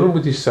actually doing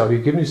with yourself, you're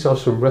giving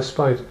yourself some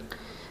respite.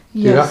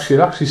 Yes.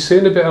 You're actually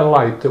seeing a bit of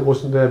light that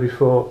wasn't there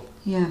before.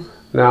 Yeah.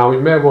 Now,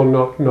 it may well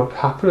not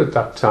happen at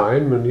that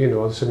time, and you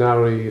know, the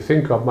scenario you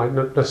think of might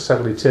not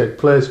necessarily take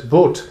place,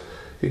 but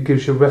it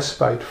gives you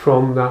respite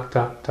from that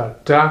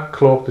dark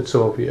cloak that's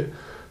over you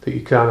that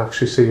you can't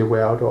actually see your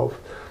way out of.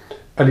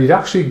 And it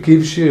actually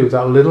gives you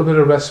that little bit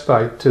of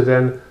respite to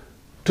then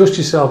dust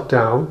yourself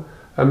down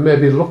and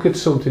maybe look at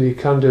something you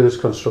can do that's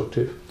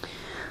constructive.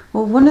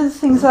 Well, one of the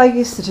things I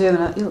used to do,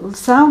 and it'll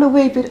sound a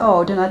wee bit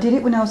odd, and I did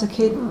it when I was a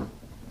kid,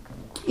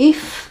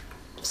 if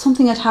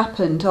something had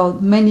happened, or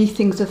many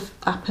things have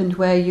happened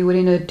where you were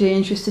in a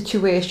dangerous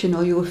situation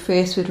or you were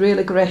faced with real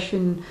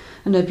aggression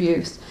and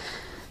abuse,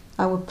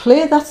 I would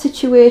play that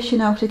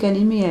situation out again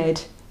in my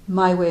head,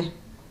 my way.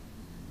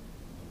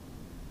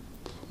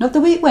 Not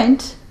the way it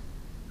went,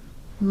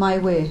 my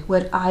way,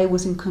 where I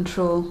was in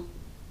control.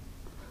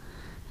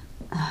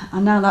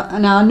 And now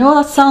I know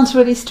that sounds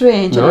really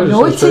strange, and I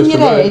know it's in your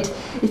head.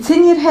 It's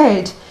in your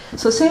head.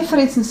 So say, for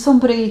instance,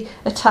 somebody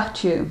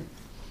attacked you,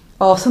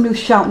 or somebody was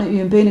shouting at you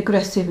and being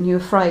aggressive and you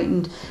were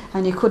frightened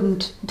and you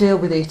couldn't deal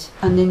with it,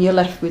 and then you're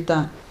left with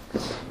that.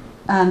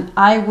 And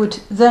I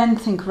would then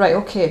think, right,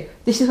 okay,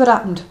 this is what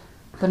happened,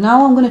 but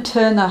now I'm going to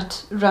turn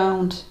that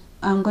round.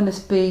 I'm going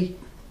to be,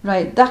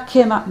 right, that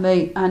came at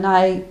me and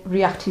I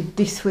reacted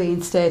this way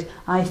instead.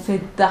 I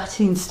said that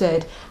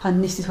instead,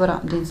 and this is what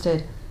happened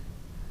instead.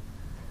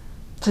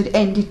 So it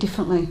ended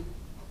differently.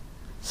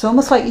 It's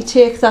almost like you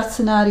take that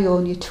scenario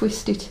and you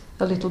twist it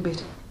a little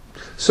bit.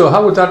 So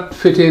how would that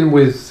fit in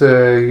with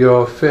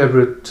your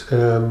favourite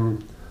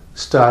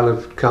style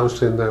of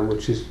counselling then,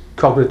 which is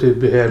cognitive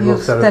behavioural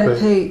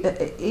therapy?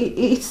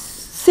 It's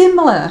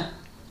similar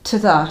to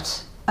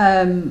that.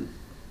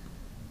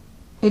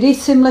 It is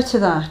similar to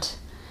that.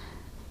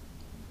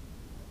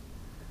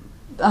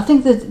 I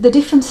think the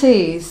difference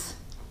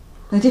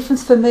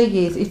for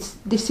me is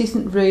this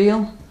isn't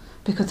real,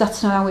 because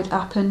that's not how it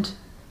happened.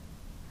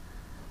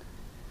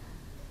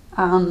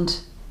 And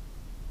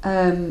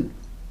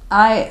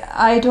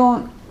I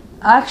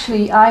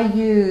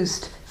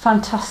used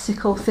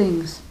fantastical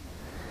things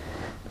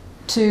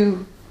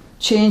to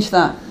change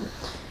that.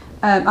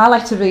 I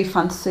like to read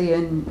fantasy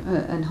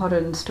and horror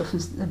and stuff,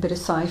 and a bit of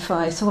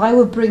sci-fi, so I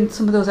would bring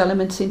some of those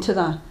elements into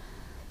that,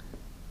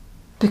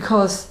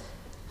 because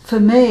for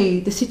me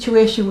the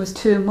situation was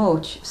too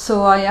much,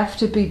 so I have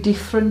to be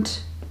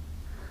different.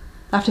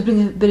 I have to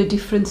bring a bit of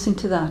difference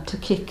into that to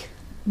kick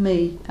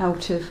me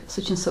out of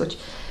such and such.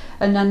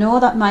 And I know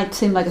that might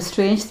seem like a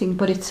strange thing,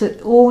 but it's the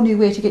only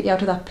way to get you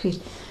out of that pit.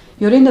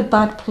 You're in a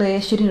bad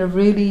place, you're in a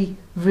really,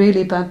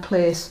 really bad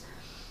place.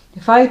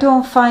 If I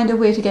don't find a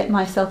way to get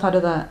myself out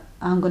of that,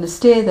 I'm going to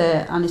stay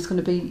there and it's going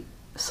to be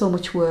so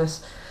much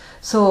worse.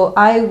 So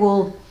I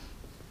will,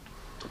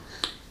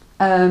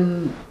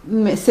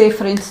 say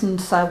for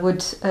instance, I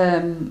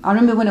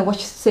remember when I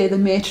watched, say, The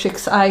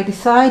Matrix, I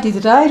decided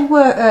that I'd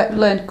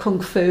learn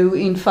Kung Fu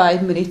in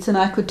 5 minutes, and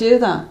I could do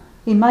that.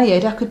 In my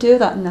head I could do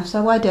that, and that's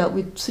how I dealt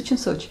with such and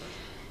such.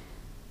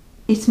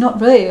 It's not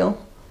real,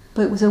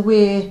 but it was a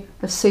way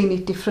of seeing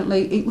it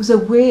differently. It was a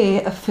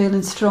way of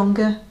feeling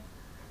stronger.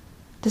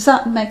 Does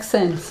that make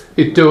sense?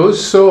 It does.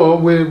 So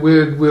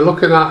we're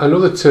looking at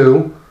another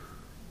tool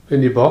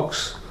in your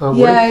box, aren't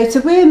we? Yeah, it's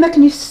a way of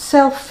making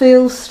yourself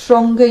feel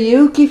stronger.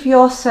 You give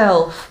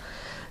yourself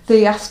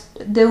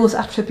those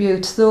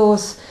attributes,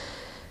 those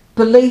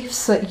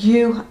beliefs that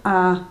you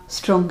are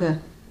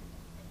stronger.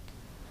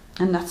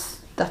 And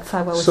that's how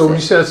I would say. So would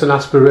you say it's an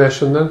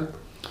aspiration then?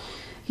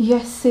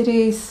 Yes, it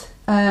is.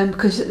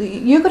 Because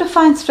you've got to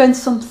find strength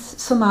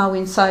somehow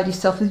inside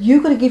yourself.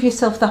 You've got to give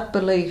yourself that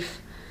belief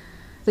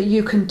that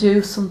you can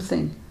do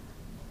something,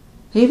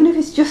 even if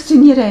it's just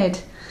in your head.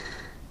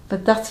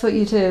 But that's what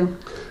you do.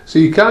 So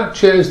you can't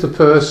change the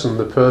person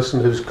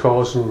who's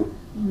causing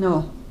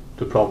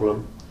the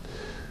problem,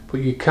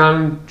 but you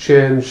can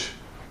change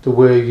the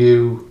way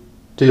you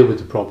deal with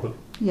the problem.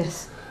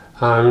 Yes.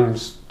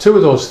 And two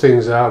of those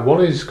things are,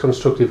 one is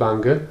constructive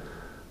anger,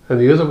 and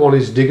the other one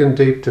is digging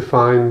deep to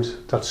find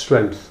that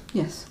strength.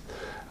 Yes.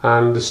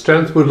 And the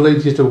strength would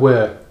lead you to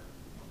where?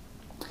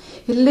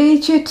 It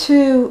leads you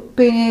to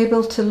being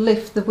able to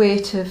lift the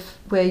weight of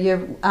where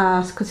you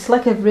are, because it's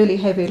like a really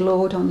heavy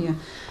load on you.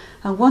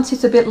 And once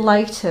it's a bit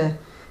lighter,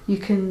 you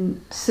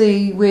can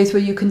see ways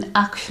where you can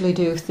actually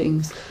do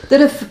things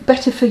that are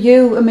better for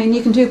you. I mean,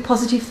 you can do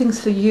positive things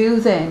for you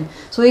then.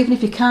 So even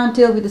if you can't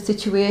deal with the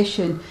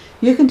situation,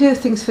 you can do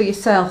things for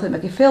yourself that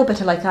make you feel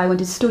better. Like I went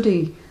to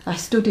study. I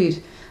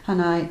studied,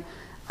 and I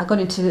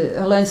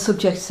learned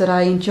subjects that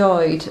I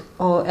enjoyed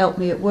or helped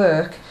me at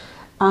work,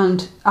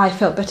 and I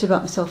felt better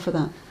about myself for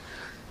that.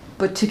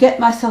 But to get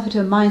myself into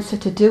a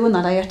mindset of doing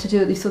that, I had to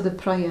do this other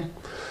prior.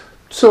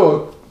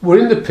 So we're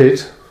in the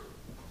pit.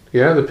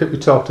 Yeah, the pit we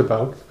talked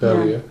about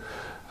earlier.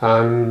 Yeah.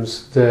 And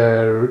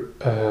there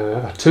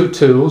are two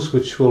tools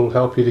which will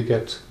help you to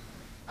get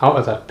out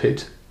of that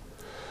pit.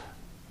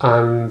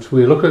 And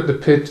we look at the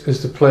pit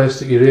as the place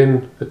that you're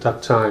in at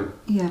that time.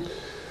 Yeah.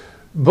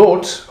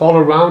 But all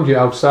around you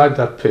outside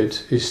that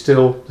pit is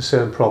still the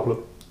same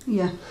problem.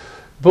 Yeah.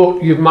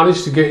 But you've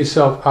managed to get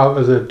yourself out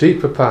of the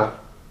deeper part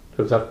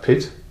of that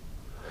pit.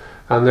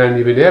 And then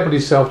you've enabled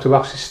yourself to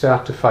actually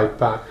start to fight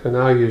back. And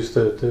I use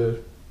the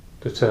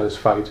terms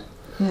fight.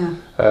 Yeah.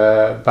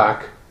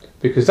 Back,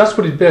 because that's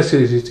what it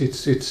basically is.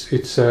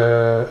 It's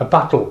a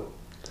battle.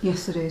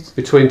 Yes, it is.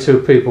 Between two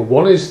people.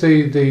 One is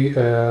the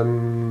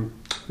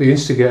the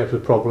instigator of the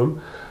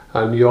problem,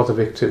 and you're the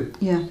victim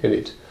Yeah. in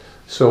it.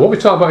 So what we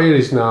talk about here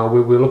is now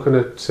we're looking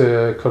at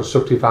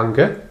constructive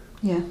anger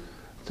Yeah.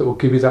 that will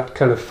give you that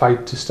kind of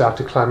fight to start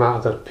to climb out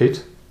of that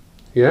pit.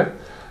 Yeah.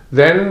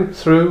 Then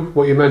through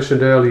what you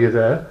mentioned earlier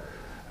there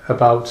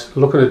about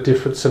looking at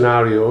different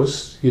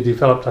scenarios, you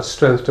develop that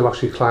strength to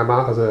actually climb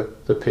out of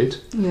the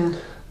pit. Yeah.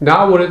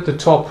 Now we're at the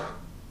top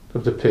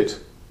of the pit.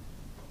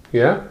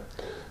 Yeah.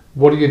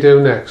 What do you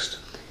do next?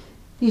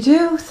 You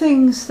do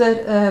things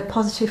that are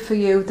positive for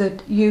you,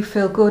 that you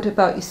feel good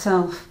about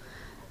yourself.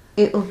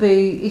 It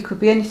could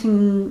be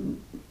anything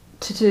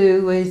to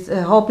do with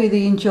a hobby that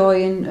you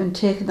enjoy and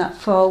taking that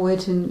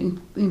forward and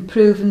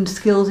improving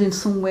skills in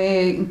some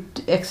way,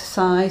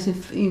 exercise,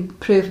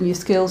 improving your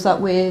skills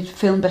that way,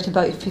 feeling better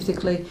about you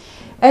physically.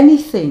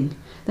 Anything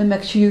that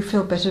makes you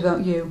feel better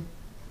about you.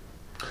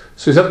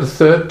 So is that the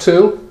third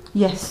tool?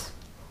 Yes.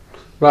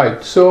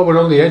 Right, so we're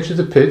on the edge of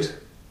the pit,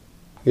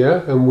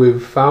 yeah, and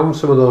we've found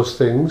some of those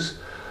things,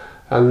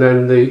 and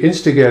then the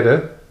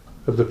instigator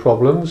of the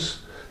problems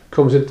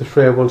comes into the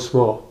fray once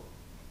more.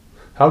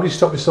 How do you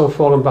stop yourself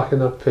falling back in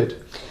that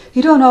pit?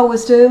 You don't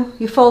always do.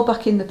 You fall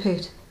back in the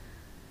pit.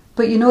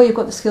 But you know you've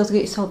got the skills to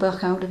get yourself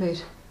back out of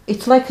it.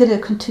 It's like a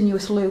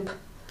continuous loop.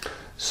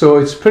 So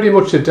it's pretty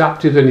much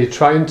adaptive, and you're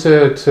trying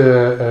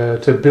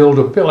to build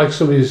up, a bit like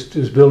somebody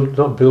who's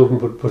not building,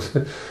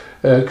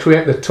 but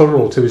creating a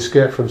tunnel to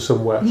escape from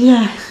somewhere.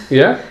 Yeah.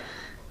 Yeah?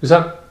 Is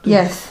that...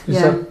 Yes.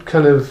 Is that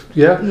kind of...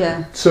 Yeah?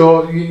 Yeah.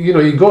 So, you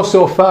know, you go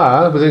so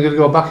far, but then you're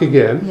going to go back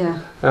again.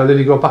 Yeah. And then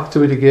you go back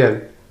to it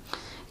again.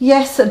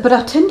 Yes, but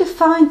I tend to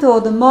find though,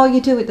 the more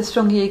you do it, the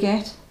stronger you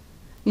get.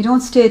 You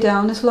don't stay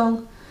down as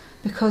long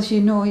because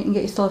you know you can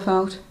get yourself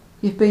out.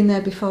 You've been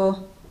there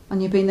before,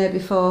 and you've been there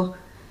before.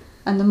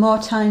 And the more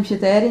times you're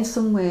there in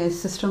some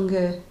ways, the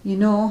stronger you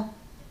know.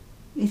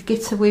 It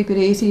gets a wee bit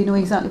easier, you know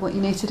exactly what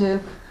you need to do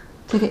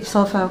to get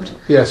yourself out.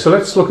 Yeah, so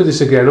let's look at this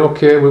again.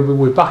 Okay,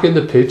 we're back in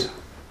the pit.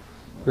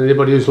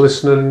 Anybody who's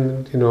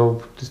listening, you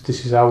know,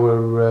 this is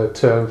our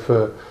term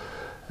for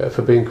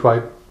being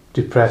quite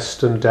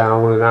depressed and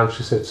down and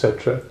anxious,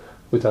 etc.,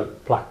 with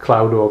that black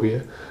cloud over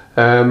you.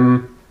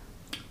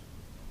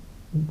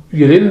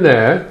 You're in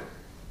there,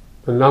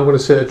 and I'm going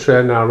to say to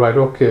Trey now, right,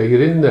 okay,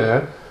 you're in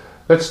there.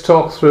 Let's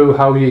talk through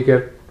how you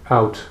get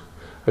out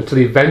until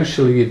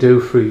eventually you do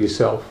free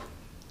yourself.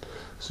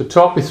 So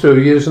talk me through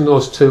using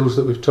those tools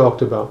that we've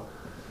talked about.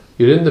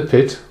 You're in the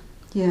pit.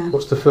 Yeah.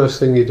 What's the first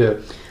thing you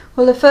do?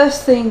 Well, the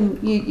first thing,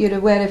 you're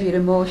aware of your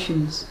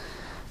emotions.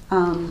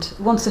 And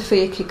once the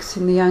fear kicks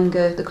in, the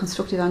anger, the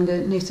constructive anger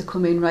needs to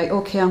come in, right,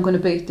 okay, I'm going to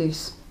beat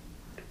this.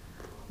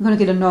 I'm going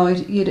to get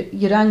annoyed.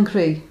 You're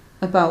angry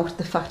about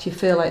the fact you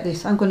feel like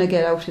this. I'm going to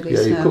get out of this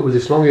now. Yeah, you've put with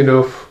this long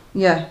enough.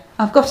 Yeah,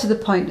 I've got to the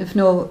point of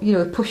no, you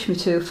know, push me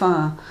too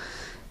far.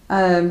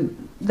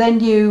 Then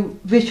you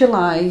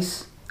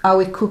visualise how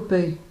it could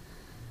be.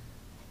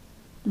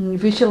 And you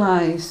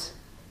visualise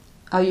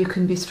how you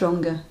can be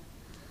stronger.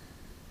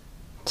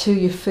 Till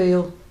you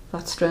feel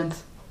that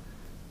strength.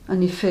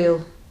 And you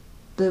feel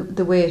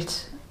the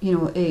weight, you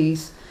know,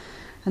 ease.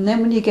 And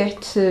then when you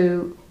get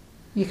to,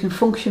 you can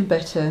function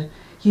better,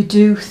 you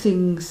do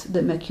things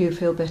that make you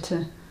feel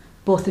better,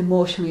 both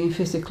emotionally and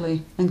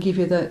physically, and give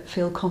you that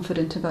feel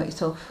confident about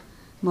yourself,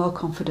 more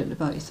confident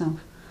about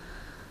yourself.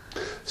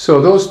 So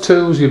those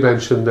tools you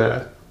mentioned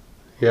there,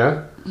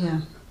 yeah?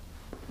 Yeah.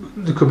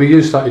 They could be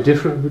used slightly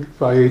different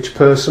by each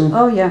person.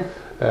 Oh yeah.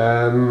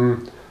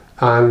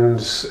 And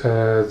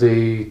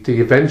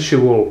the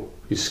eventual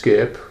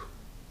escape,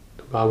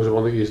 I was the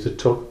one that used the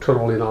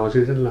tunnel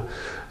analogy, didn't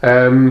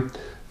I?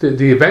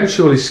 The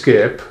eventual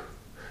escape,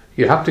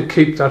 you have to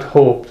keep that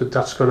hope that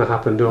that's going to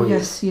happen, don't you?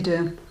 Yes, you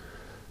do.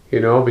 You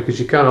know, because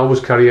you can't always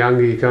carry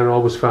anger, you can't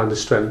always find the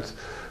strength.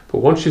 But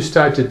once you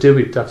start to do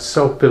it, that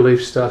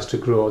self-belief starts to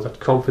grow, that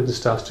confidence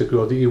starts to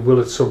grow, that you will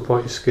at some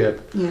point escape.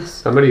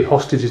 Yes. And many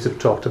hostages have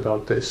talked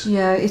about this.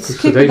 Yeah, it's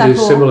so keeping they that do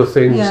hope. similar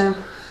things. Yeah.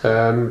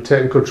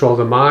 Taking control of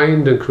the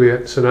mind and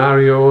create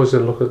scenarios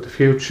and look at the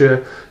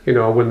future. You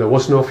know, when there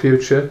was no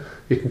future,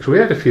 you can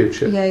create a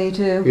future. Yeah, you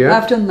do. Yeah?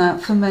 I've done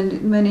that for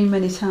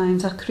many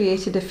times. I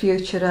created a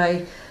future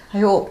I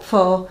hoped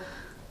for.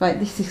 Right,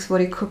 this is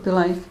what it could be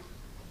like.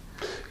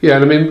 Yeah,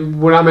 and I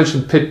mean, when I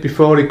mentioned pit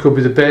before, it could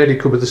be the bed,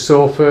 it could be the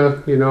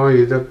sofa, you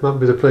know, that might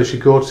be the place you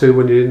go to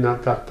when you're in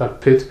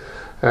that pit.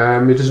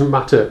 It doesn't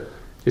matter.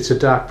 It's a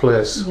dark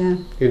place. Yeah.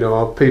 You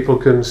know, people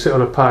can sit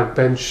on a park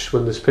bench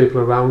when there's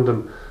people around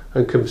them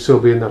and can still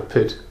be in that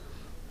pit.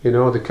 You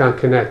know, they can't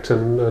connect,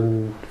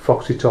 and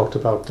Foxy talked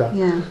about that.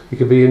 Yeah. You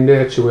can be in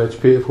nature where it's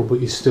beautiful, but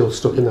you're still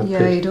stuck in that Yeah,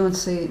 pit. you don't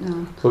see it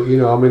now. But you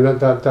know, I mean,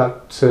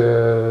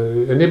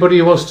 anybody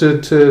who wants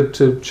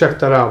to check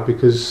that out,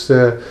 because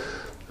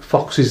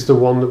Foxy's the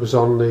one that was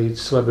on the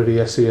Celebrity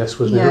SES,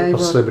 wasn't Yeah, it? he Not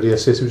was. Celebrity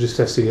SES, it was just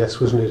SES,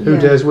 wasn't it? Who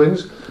Yeah. Dares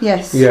Wins?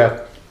 Yes.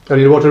 Yeah, and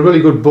he wrote a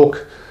really good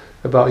book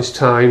about his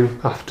time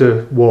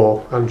after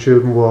war and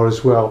during war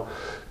as well,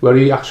 where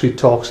he actually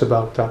talks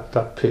about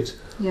that pit.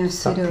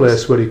 Yes, That it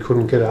place does. where he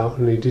couldn't get out,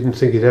 and he didn't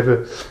think he'd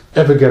ever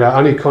get out,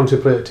 and he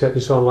contemplated taking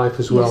his own life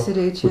as well, Yes, it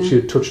did, which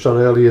yeah. you touched on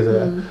earlier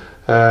there.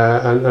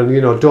 And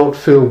you know, don't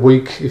feel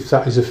weak if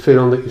that is a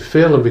feeling that you're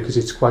feeling, because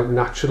it's quite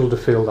natural to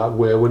feel that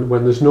way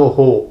when there's no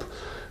hope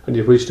and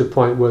you've reached a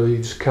point where you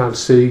just can't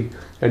see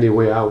any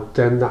way out.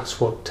 Then that's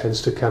what tends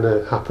to kind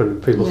of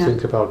happen. People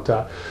think about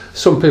that.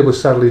 Some people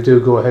sadly do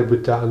go ahead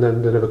with that and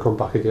then they never come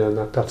back again.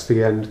 That's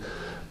the end.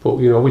 But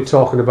you know, we're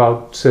talking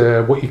about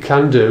what you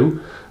can do.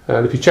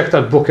 And if you check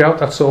that book out,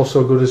 that's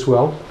also good as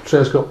well.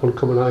 Trey's got one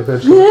coming out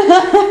eventually.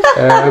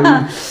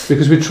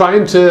 Because we're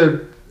trying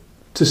to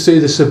see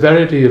the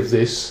severity of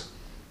this,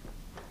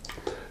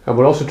 and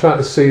we're also trying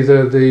to see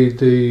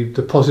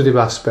the positive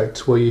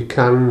aspects where you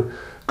can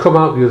come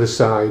out the other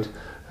side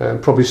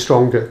probably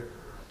stronger.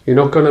 You're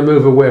not going to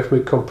move away from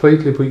it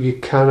completely, but you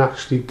can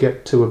actually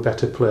get to a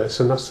better place,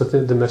 and that's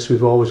the message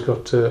we've always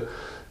got to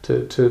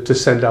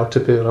send out to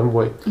people, haven't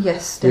we?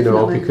 Yes, definitely. You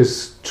know,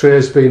 because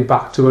Trey's been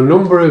back to a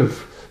number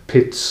of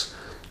pits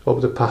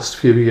over the past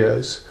few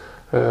years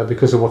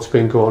because of what's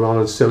been going on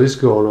and still is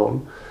going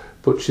on,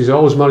 but she's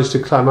always managed to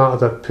climb out of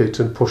that pit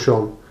and push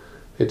on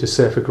into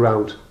safer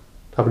ground,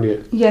 haven't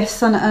you?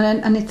 Yes,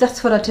 and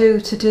that's what I do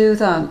to do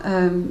that.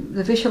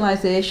 The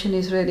visualisation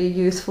is really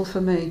useful for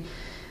me,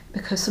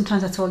 because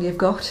sometimes that's all you've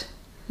got.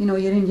 You know,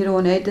 you're in your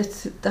own head,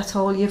 that's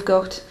all you've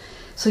got.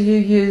 So you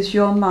use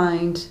your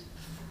mind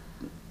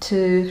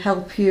to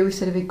help you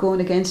instead of it going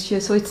against you.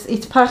 So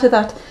it's part of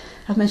that.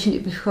 I've mentioned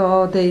it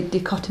before, the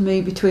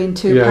dichotomy between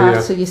two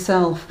parts of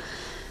yourself,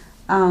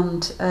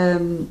 and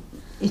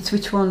it's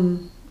which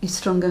one is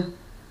stronger,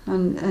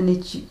 and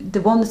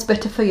the one that's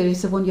better for you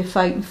is the one you're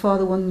fighting for,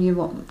 the one you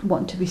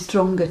want to be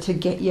stronger to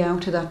get you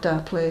out of that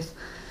dark place.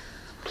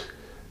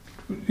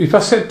 If I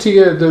said to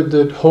you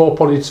that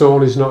hope on its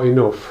own is not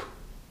enough,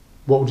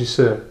 what would you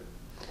say?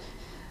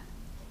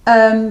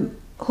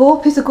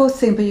 Hope is a good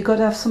thing, but you've got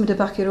to have somebody to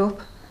back you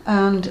up.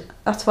 And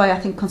that's why I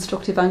think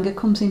constructive anger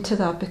comes into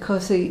that,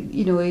 because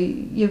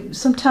you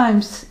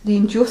sometimes the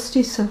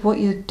injustice of what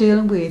you're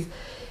dealing with,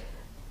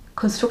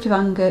 constructive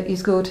anger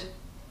is good,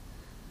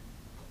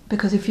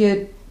 because if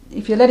you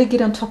let it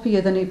get on top of you,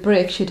 then it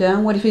breaks you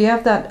down. What if you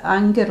have that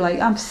anger, like,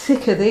 I'm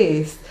sick of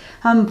this,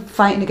 I'm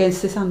fighting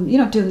against this, I'm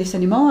not doing this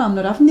anymore, I'm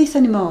not having this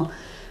anymore.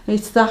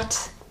 It's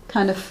that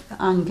kind of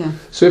anger.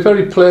 So if I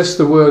replace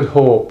the word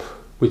hope,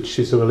 which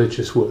is a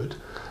religious word,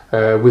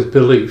 with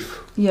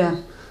belief,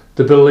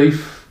 the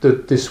belief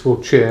that this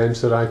will change,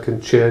 that I can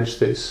change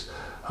this,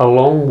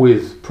 along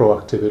with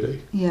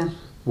proactivity.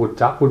 Would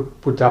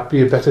that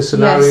be a better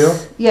scenario?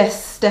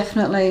 Yes,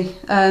 definitely.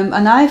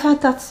 And I've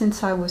had that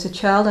since I was a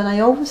child, and I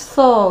always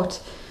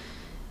thought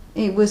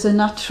it was a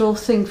natural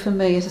thing for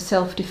me as a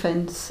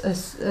self-defence,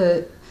 as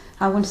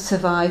I want to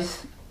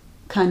survive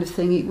kind of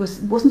thing. It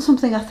wasn't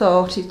something I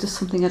thought, it was just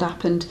something that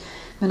happened.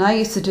 When I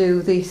used to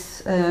do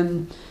this,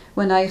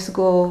 when I used to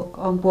go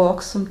on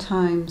walks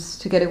sometimes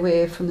to get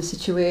away from the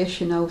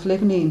situation I was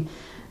living in,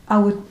 I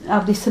would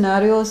have these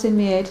scenarios in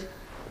my head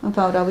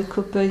about how it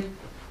could be.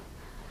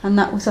 And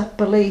that was that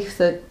belief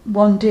that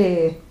one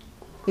day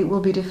it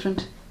will be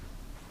different.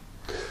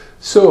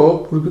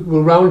 So,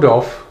 we'll round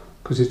off,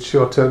 because it's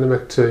your turn to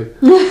make tea.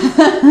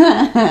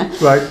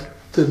 Right,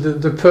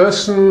 the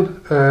person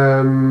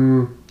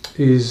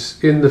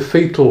is in the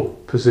fetal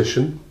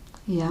position.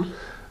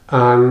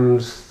 And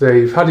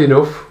they've had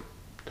enough.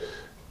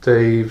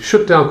 They've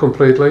shut down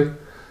completely.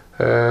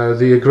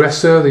 The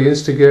aggressor, the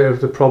instigator of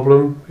the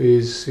problem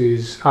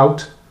is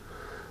out.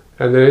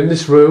 And they're in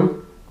this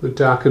room, the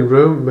darkened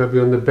room, maybe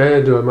on the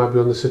bed or maybe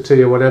on the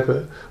settee or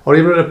whatever, or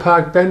even at a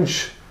park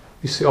bench.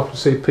 You often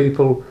see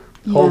people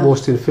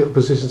almost in fetal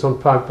positions on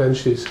park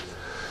benches.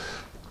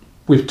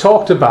 We've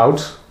talked about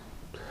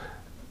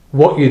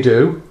what you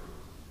do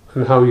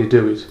and how you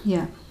do it.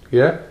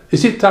 Yeah?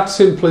 Is it that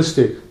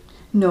simplistic?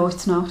 No,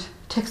 it's not.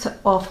 It takes an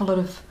awful lot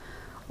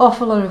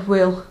of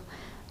will.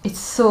 It's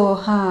so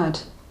hard.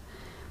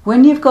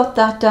 When you've got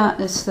that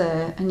darkness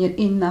there and you're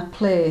in that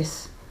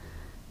place,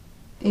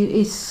 it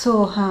is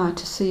so hard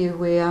to see a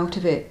way out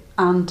of it.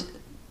 And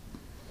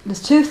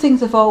there's two things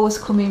that have always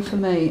come in for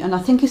me, and I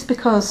think it's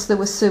because there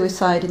was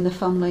suicide in the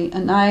family,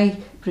 and I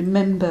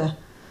remember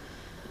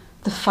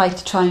the fight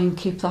to try and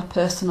keep that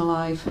person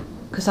alive,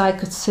 because I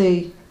could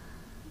see,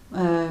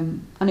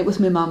 and it was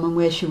my mum and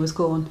where she was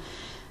going.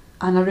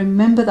 And I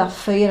remember that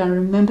fear, I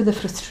remember the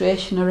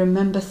frustration, I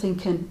remember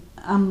thinking,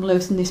 I'm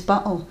losing this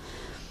battle.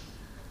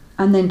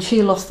 And then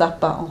she lost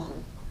that battle.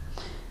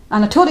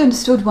 And I totally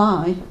understood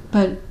why,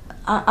 but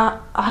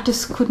I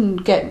just couldn't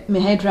get my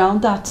head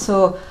around that.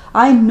 So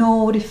I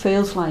know what it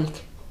feels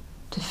like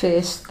to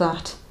face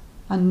that.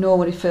 I know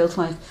what it feels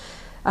like.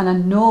 And I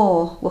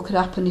know what could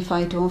happen if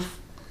I don't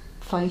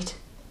fight.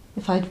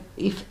 If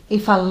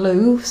I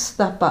lose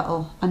that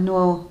battle, I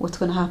know what's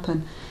going to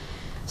happen.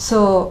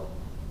 So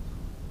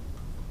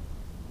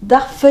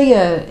that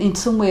fear in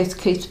some ways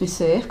keeps me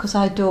safe, because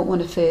I don't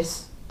want to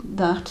face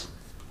that.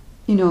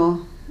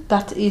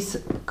 That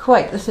is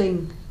quite the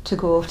thing to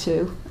go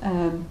to.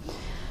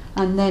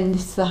 And then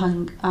it's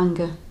the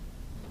anger.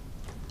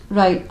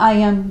 Right, I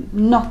am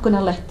not going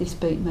to let this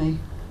beat me.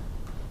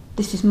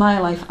 This is my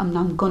life and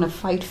I'm going to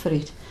fight for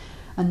it.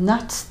 And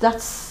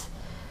that's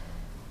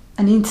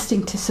an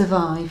instinct to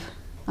survive,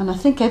 and I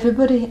think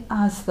everybody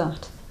has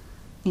that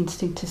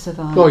instinct to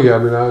survive. Oh yeah, I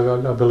mean,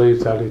 I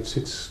believe that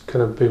it's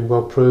kind of been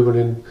well proven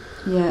in.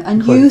 Yeah,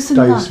 and using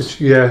that.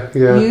 Yeah.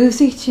 Use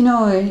it, you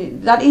know,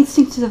 that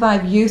instinct to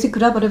survive. Use it,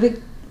 grab whatever,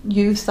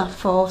 use that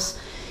force,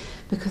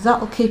 because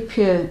that'll keep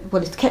you.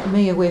 Well, it's kept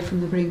me away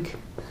from the brink,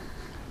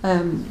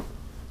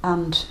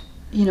 and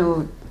you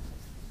know,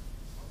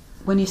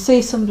 when you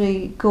see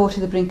somebody go to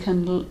the brink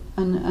and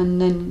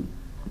then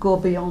go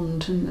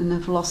beyond and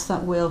have lost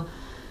that will,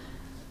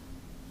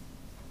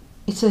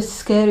 it's a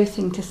scary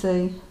thing to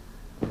see.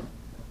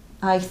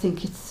 I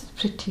think it's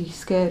pretty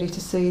scary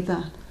to see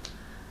that.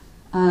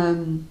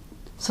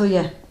 So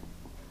yeah,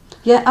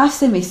 I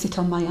see me sit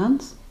on my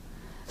hands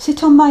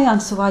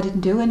so I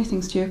didn't do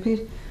anything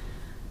stupid,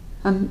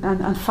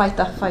 and fight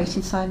that fight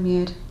inside my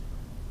head.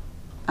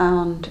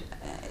 And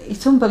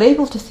it's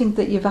unbelievable to think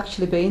that you've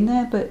actually been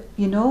there, but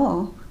you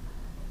know,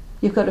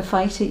 you've got to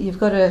fight it. You've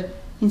got to,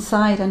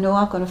 inside, I know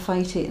I've got to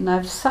fight it, and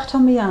I've sat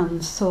on my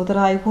hands so that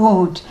I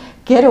won't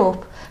get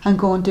up and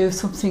go and do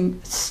something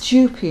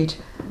stupid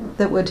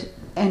that would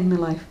end my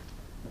life.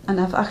 And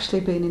I've actually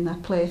been in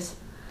that place.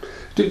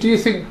 Do you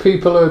think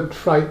people are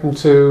frightened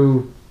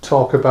to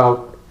talk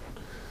about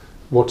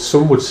what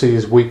some would see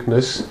as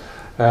weakness?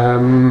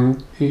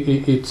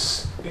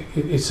 It's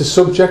a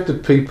subject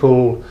that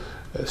people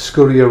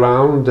scurry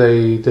around,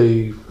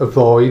 they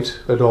avoid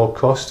at all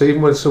costs.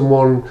 Even when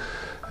someone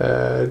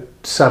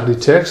sadly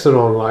takes their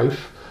own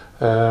life,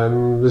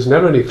 there's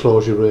never any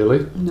closure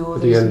really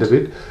at the end of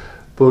it.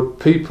 But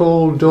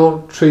people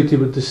don't treat it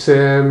with the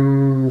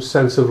same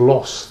sense of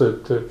loss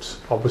that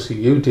obviously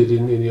you did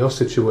in your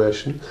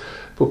situation.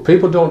 But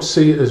people don't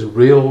see it as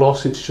real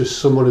loss, it's just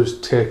someone who's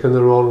taken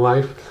their own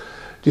life.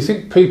 Do you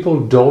think people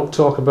don't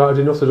talk about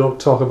it enough? They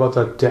don't talk about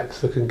that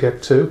depth they can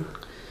get to?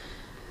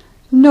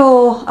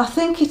 No, I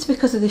think it's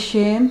because of the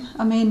shame.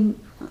 I mean,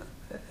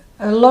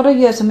 a lot of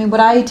years, I mean, what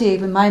I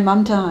did when my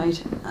mum died,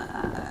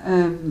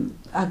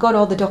 I got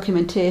all the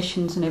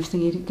documentations and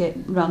everything you get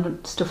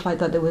around stuff like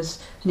that. There was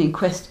an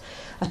inquest.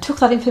 I took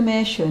that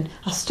information,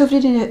 I stuffed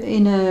it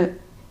in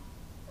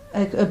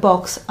a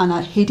box, and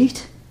I hid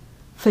it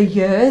for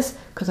years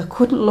because I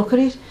couldn't look at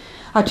it.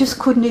 I just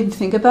couldn't even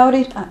think about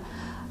it.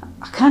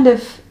 I kind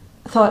of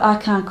thought, I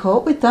can't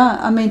cope with that.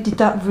 I mean, did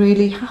that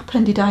really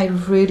happen? Did I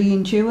really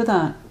endure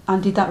that?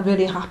 And did that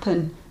really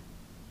happen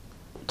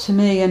to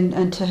me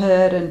and to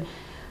her?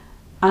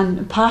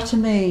 And part of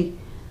me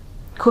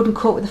couldn't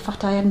cope with the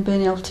fact I hadn't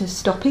been able to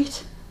stop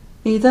it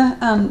either.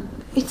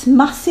 And it's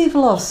massive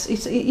loss.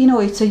 It's, you know,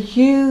 it's a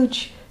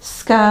huge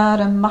scar,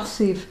 a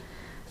massive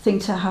thing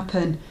to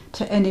happen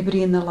to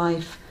anybody in their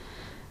life.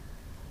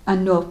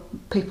 And no,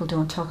 people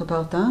don't talk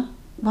about that.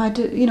 Why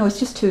do, you know, it's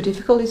just too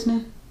difficult,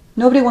 isn't it?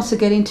 Nobody wants to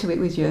get into it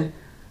with you,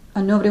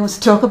 and nobody wants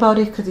to talk about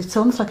it because it's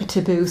almost like a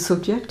taboo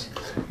subject.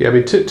 Yeah, I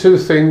mean,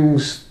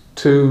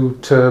 two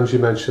terms you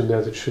mentioned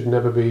there that should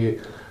never be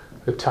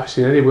attached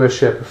in any way,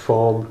 shape or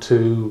form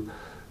to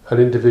an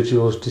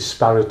individual's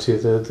disparity,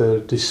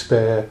 the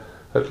despair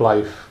at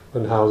life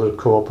and how they're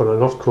coping or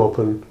not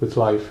coping with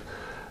life.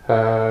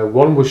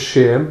 One was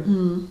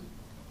shame.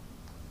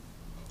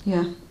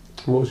 Yeah. And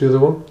what was the other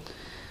one?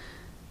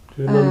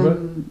 Do you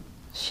remember?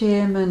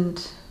 Shame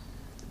and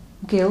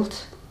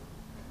guilt,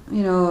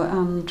 you know,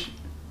 and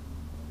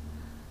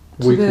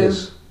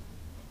weakness.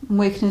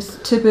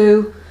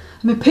 Taboo.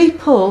 I mean,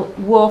 people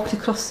walked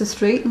across the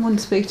street and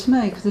wouldn't speak to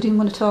me because they didn't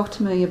want to talk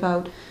to me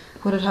about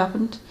what had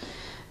happened,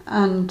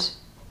 and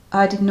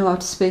I didn't know how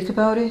to speak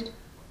about it.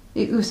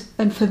 It was,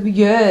 and for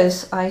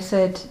years I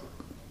said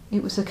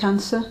it was a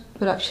cancer,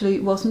 but actually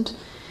it wasn't.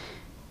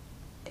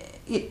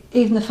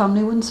 Even the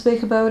family wouldn't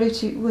speak about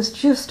it. It was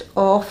just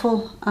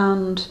awful,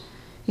 and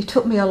it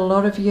took me a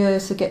lot of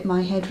years to get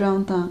my head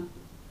around that,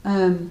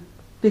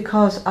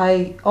 because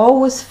I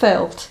always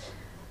felt,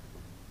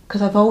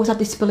 because I've always had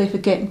this belief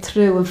of getting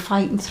through and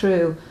fighting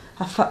through,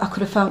 I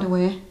could have found a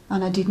way,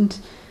 and I didn't.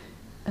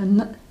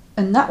 And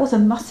that was a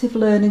massive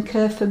learning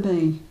curve for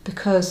me,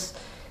 because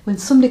when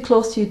somebody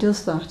close to you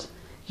does that,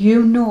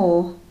 you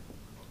know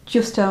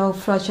just how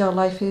fragile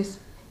life is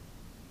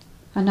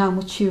and how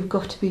much you've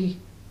got to be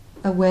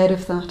aware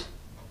of that.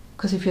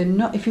 Because if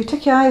you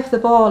take your eye off the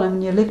ball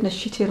and you're living a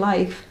shitty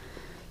life,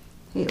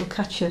 it'll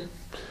catch you.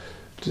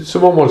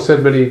 Someone once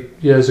said many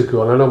years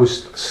ago, and I know we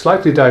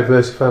slightly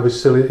diversified, but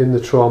still in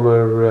the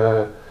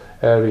trauma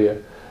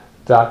area,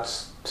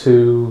 that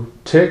to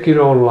take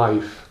your own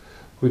life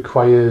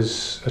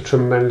requires a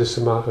tremendous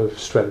amount of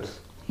strength.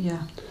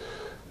 Yeah.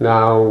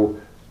 Now,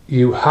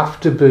 you have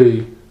to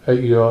be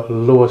at your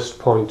lowest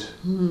point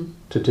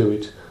to do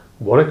it.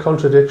 What a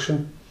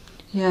contradiction.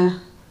 Yeah.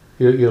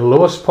 Your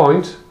lowest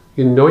point,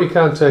 you know you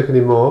can't take any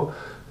more.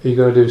 You're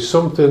going to do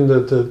something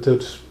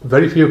that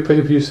very few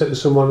people, you say to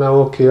someone now,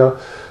 okay,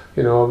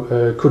 you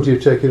know, could you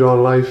take your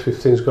own life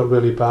if things got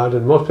really bad?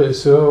 And most people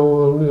say,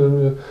 oh,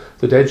 well,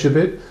 they'd edge a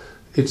bit.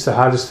 It's the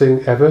hardest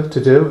thing ever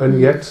to do,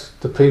 and yet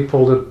the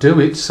people that do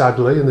it,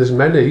 sadly, and there's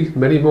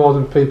many more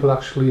than people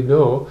actually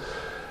know,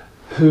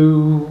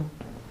 who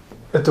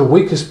at the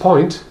weakest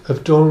point,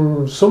 have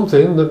done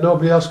something that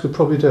nobody else could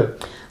probably do.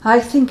 I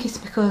think it's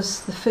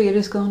because the fear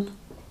is gone.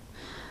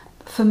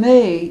 For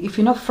me, if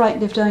you're not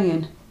frightened of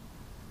dying,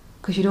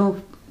 because you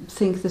don't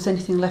think there's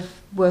anything left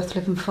worth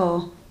living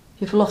for,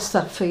 you've lost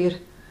that fear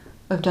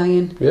of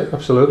dying. Yeah,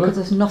 absolutely. Because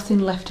there's nothing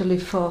left to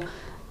live for.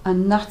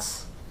 And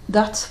that's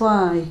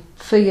why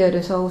fear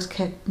has always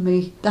kept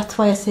me, that's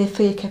why I say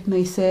fear kept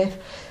me safe.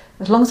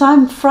 As long as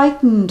I'm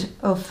frightened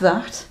of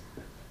that,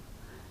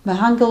 my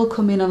anger will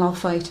come in and I'll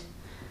fight.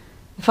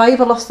 If I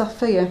ever lost that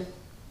fear,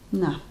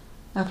 nah,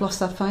 I've lost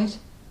that fight.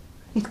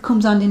 It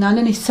comes hand in hand,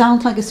 and it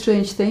sounds like a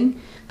strange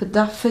thing, but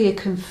that fear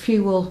can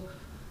fuel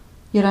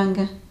your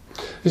anger.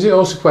 Is it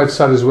also quite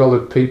sad as well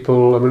that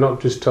people, I mean,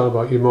 not just talking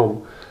about your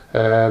mum,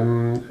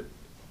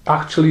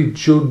 actually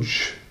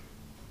judge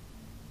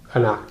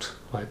an act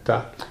like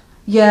that?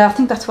 Yeah, I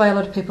think that's why a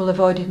lot of people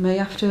avoided me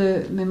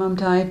after my mum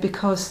died,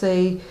 because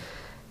they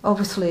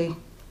obviously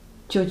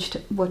judged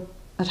what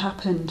had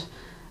happened.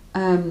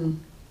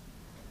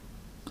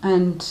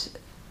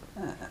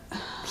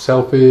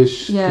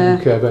 Selfish, yeah.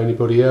 Didn't care about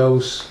anybody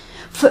else.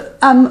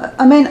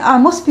 I mean, I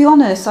must be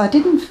honest, I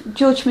didn't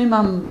judge my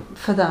mum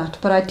for that,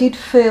 but I did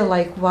feel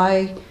like,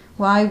 why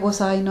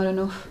was I not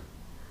enough?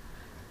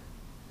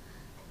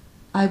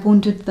 I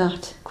wondered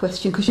that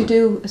question, because you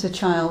do as a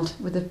child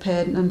with a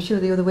parent, I'm sure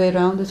the other way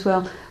around as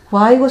well.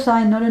 Why was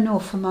I not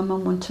enough for my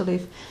mum want to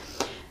live?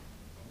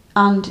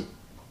 And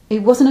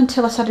it wasn't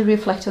until I started to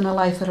reflect on her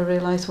life that I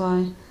realised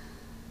why.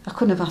 I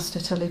couldn't have asked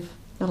her to live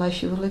the life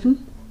she was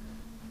living.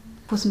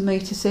 It wasn't me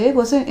to say,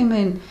 was it? I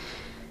mean,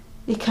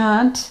 you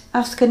can't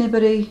ask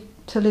anybody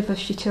to live a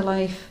shitty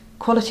life.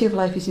 Quality of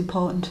life is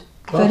important.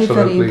 Very,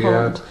 very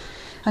important. Yeah.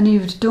 And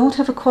if you don't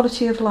have a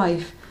quality of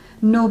life,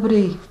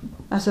 nobody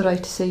has a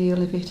right to say you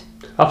live it.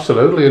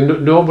 Absolutely,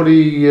 and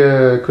nobody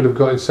could have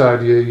got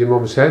inside your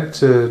mum's head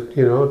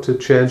to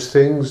change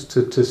things,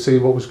 to see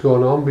what was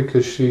going on,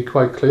 because she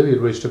quite clearly had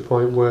reached a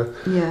point where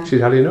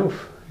she'd had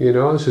enough.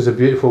 This is a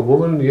beautiful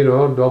woman,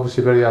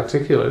 obviously very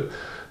articulate,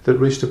 that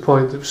reached a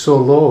point that was so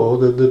low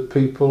that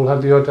people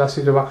had the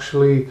audacity to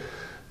actually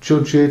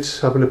judge it,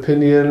 have an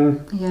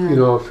opinion,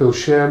 feel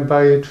shamed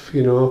by it,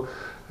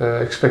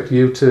 expect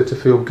you to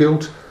feel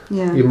guilt,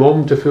 your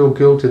mum to feel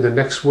guilt in the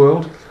next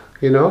world.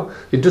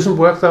 It doesn't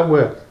work that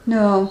way.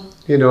 No.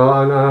 And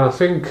I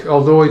think,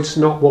 although it's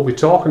not what we're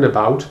talking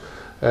about,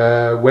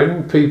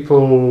 when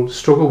people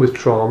struggle with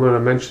trauma, and I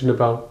mentioned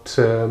about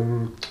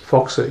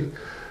Foxy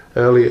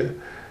earlier,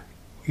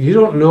 you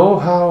don't know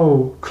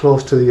how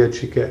close to the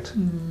edge you get.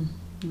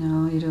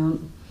 No, you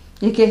don't.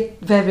 You get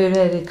very,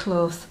 very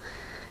close.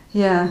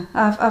 Yeah,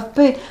 I've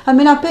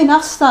been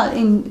asked that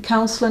in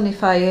counselling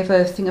if I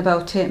ever think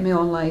about taking my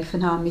own life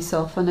and harm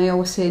myself, and I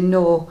always say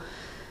no,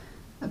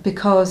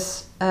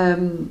 because of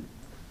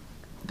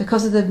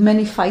the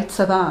many fights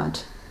I've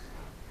had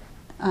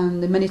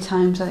and the many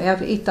times I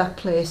have hit that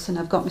place and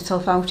I've got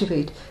myself out of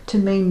it. To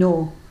me,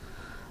 no.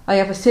 I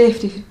have a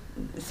safety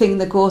thing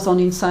that goes on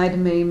inside of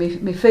me,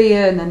 my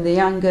fear and then the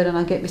anger, and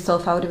I get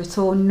myself out of it.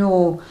 So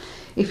no,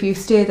 if you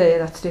stay there,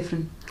 that's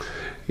different.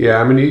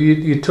 Yeah, I mean,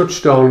 you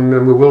touched on,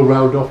 and we will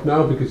round off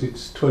now because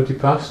it's 20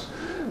 past,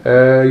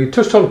 you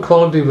touched on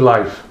quality of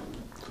life.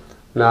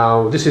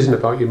 Now, this isn't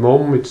about your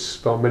mum, it's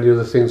about many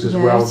other things as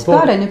well. It's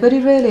about anybody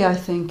really, I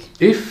think.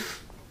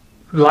 If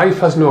life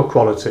has no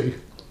quality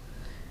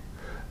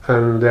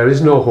and there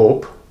is no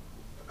hope,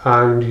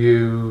 and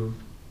you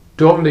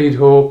don't need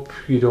hope,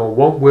 you don't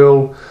want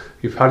will,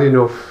 you've had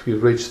enough,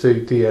 you've reached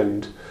the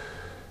end,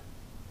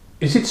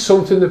 is it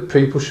something that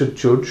people should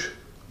judge?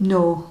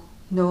 No.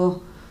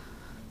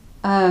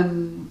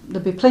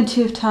 There'll be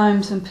plenty of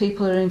times when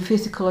people are in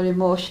physical or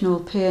emotional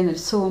pain.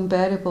 It's so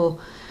unbearable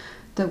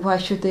that why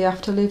should they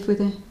have to live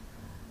with it?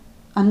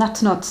 And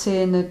that's not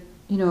saying that,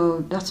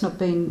 that's not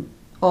being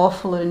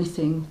awful or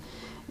anything.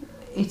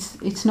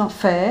 It's not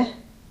fair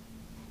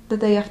that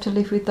they have to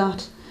live with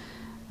that,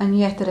 and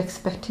yet they're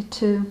expected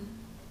to.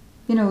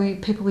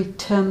 People with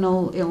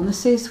terminal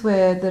illnesses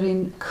where they're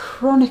in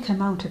chronic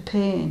amount of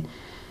pain,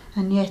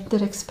 and yet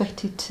they're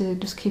expected to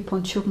just keep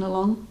on chugging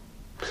along.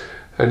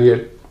 And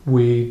yet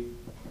we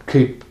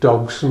keep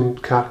dogs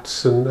and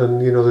cats, and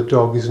the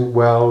dog isn't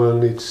well,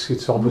 and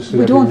it's obviously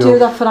we don't do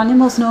that for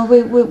animals. No,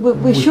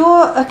 we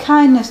show a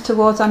kindness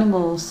towards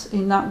animals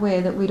in that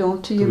way that we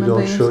don't to human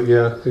beings.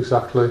 Yeah,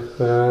 exactly.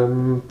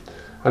 And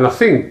I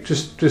think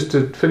just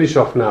to finish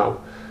off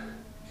now,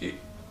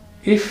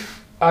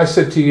 if I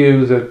said to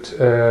you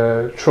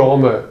that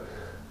trauma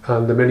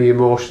and the many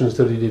emotions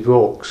that it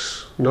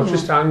evokes, not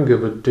just anger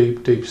but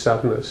deep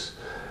sadness,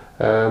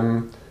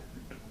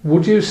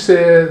 would you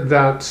say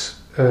that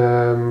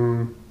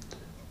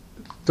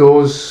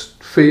those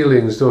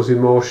feelings, those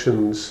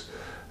emotions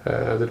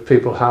that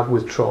people have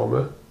with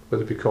trauma,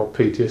 whether it be called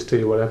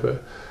PTSD or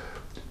whatever,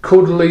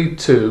 could lead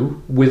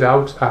to,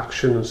 without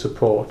action and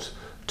support,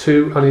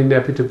 to an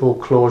inevitable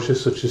closure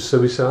such as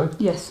suicide?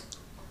 Yes,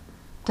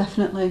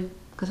 definitely,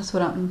 because that's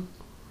what happened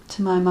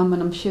to my mum,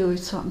 and I'm sure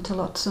it's happened to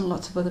lots and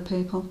lots of other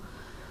people.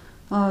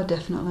 Oh,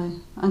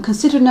 definitely. And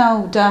considering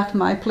how dark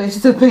my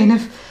places have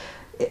been,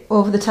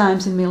 over the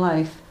times in my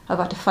life I've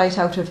had to fight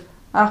out of.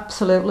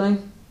 Absolutely.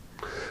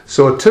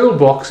 So a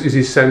toolbox is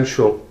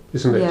essential,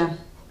 isn't it? Yeah.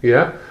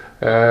 Yeah.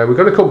 We're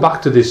going to come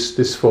back to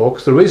this,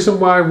 folks. The reason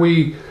why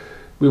we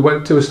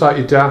went to a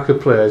slightly darker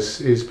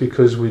place is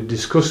because we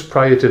discussed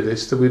prior to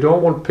this that we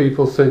don't want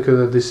people thinking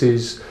that this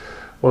is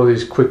one of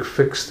these quick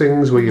fix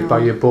things where you buy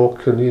your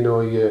book and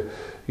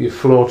you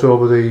float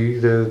over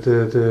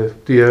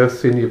the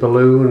earth in your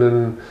balloon,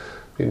 and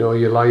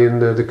you lie in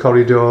the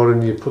corridor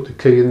and you put the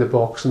key in the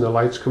box and the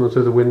light's coming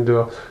through the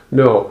window.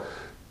 No,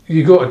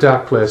 you go to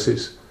dark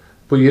places,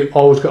 but you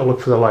always got to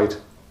look for the light.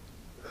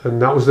 And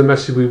that was the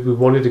message we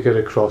wanted to get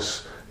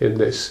across in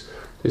this,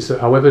 is that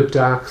however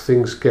dark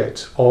things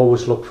get,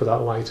 always look for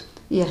that light.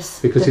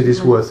 Yes. Because definitely. it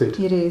is worth it.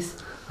 It is.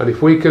 And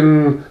if we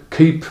can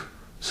keep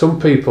some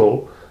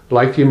people,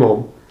 like your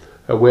mum,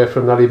 away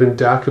from that even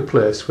darker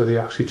place where they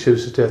actually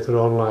choose to take their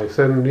own life,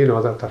 then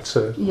that's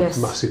a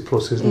massive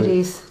plus, isn't it? It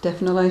is,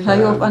 definitely.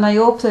 I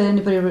hope that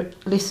anybody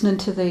listening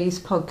to these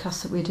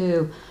podcasts that we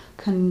do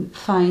can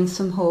find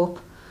some hope,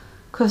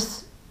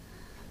 because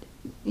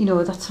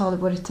that's all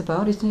what it's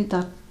about, isn't it?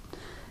 That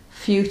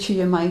future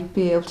you might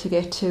be able to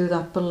get to,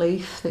 that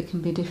belief that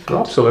can be different.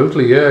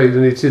 Absolutely, yeah.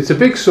 And it's a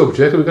big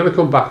subject, and we're going to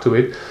come back to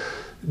it.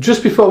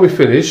 Just before we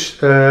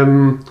finish,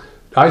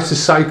 I used to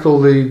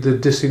cycle the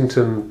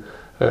Dissington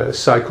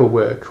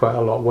cycleway quite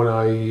a lot when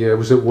I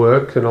was at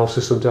work, and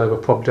also sometimes I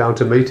pop down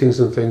to meetings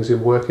and things in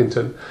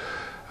Workington.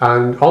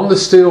 And on the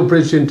steel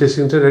bridge in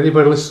Dissington,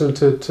 anybody listening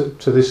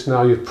to this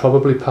now, you've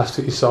probably passed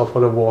it yourself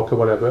on a walk or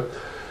whatever.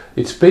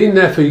 It's been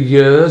there for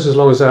years, as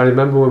long as I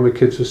remember when my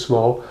kids were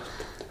small.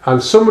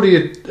 And somebody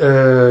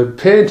had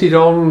painted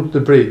on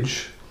the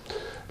bridge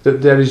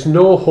that there is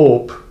no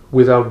hope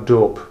without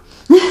dope.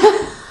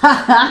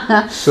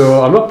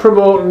 So I'm not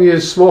promoting you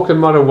smoking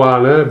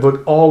marijuana,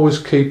 but always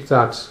keep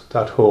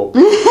that hope.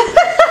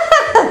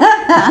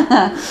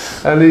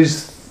 And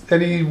is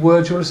any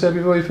words you want to say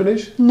before you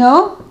finish?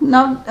 No,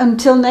 not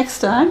until next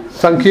time.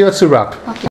 Thank you, that's a wrap. Okay.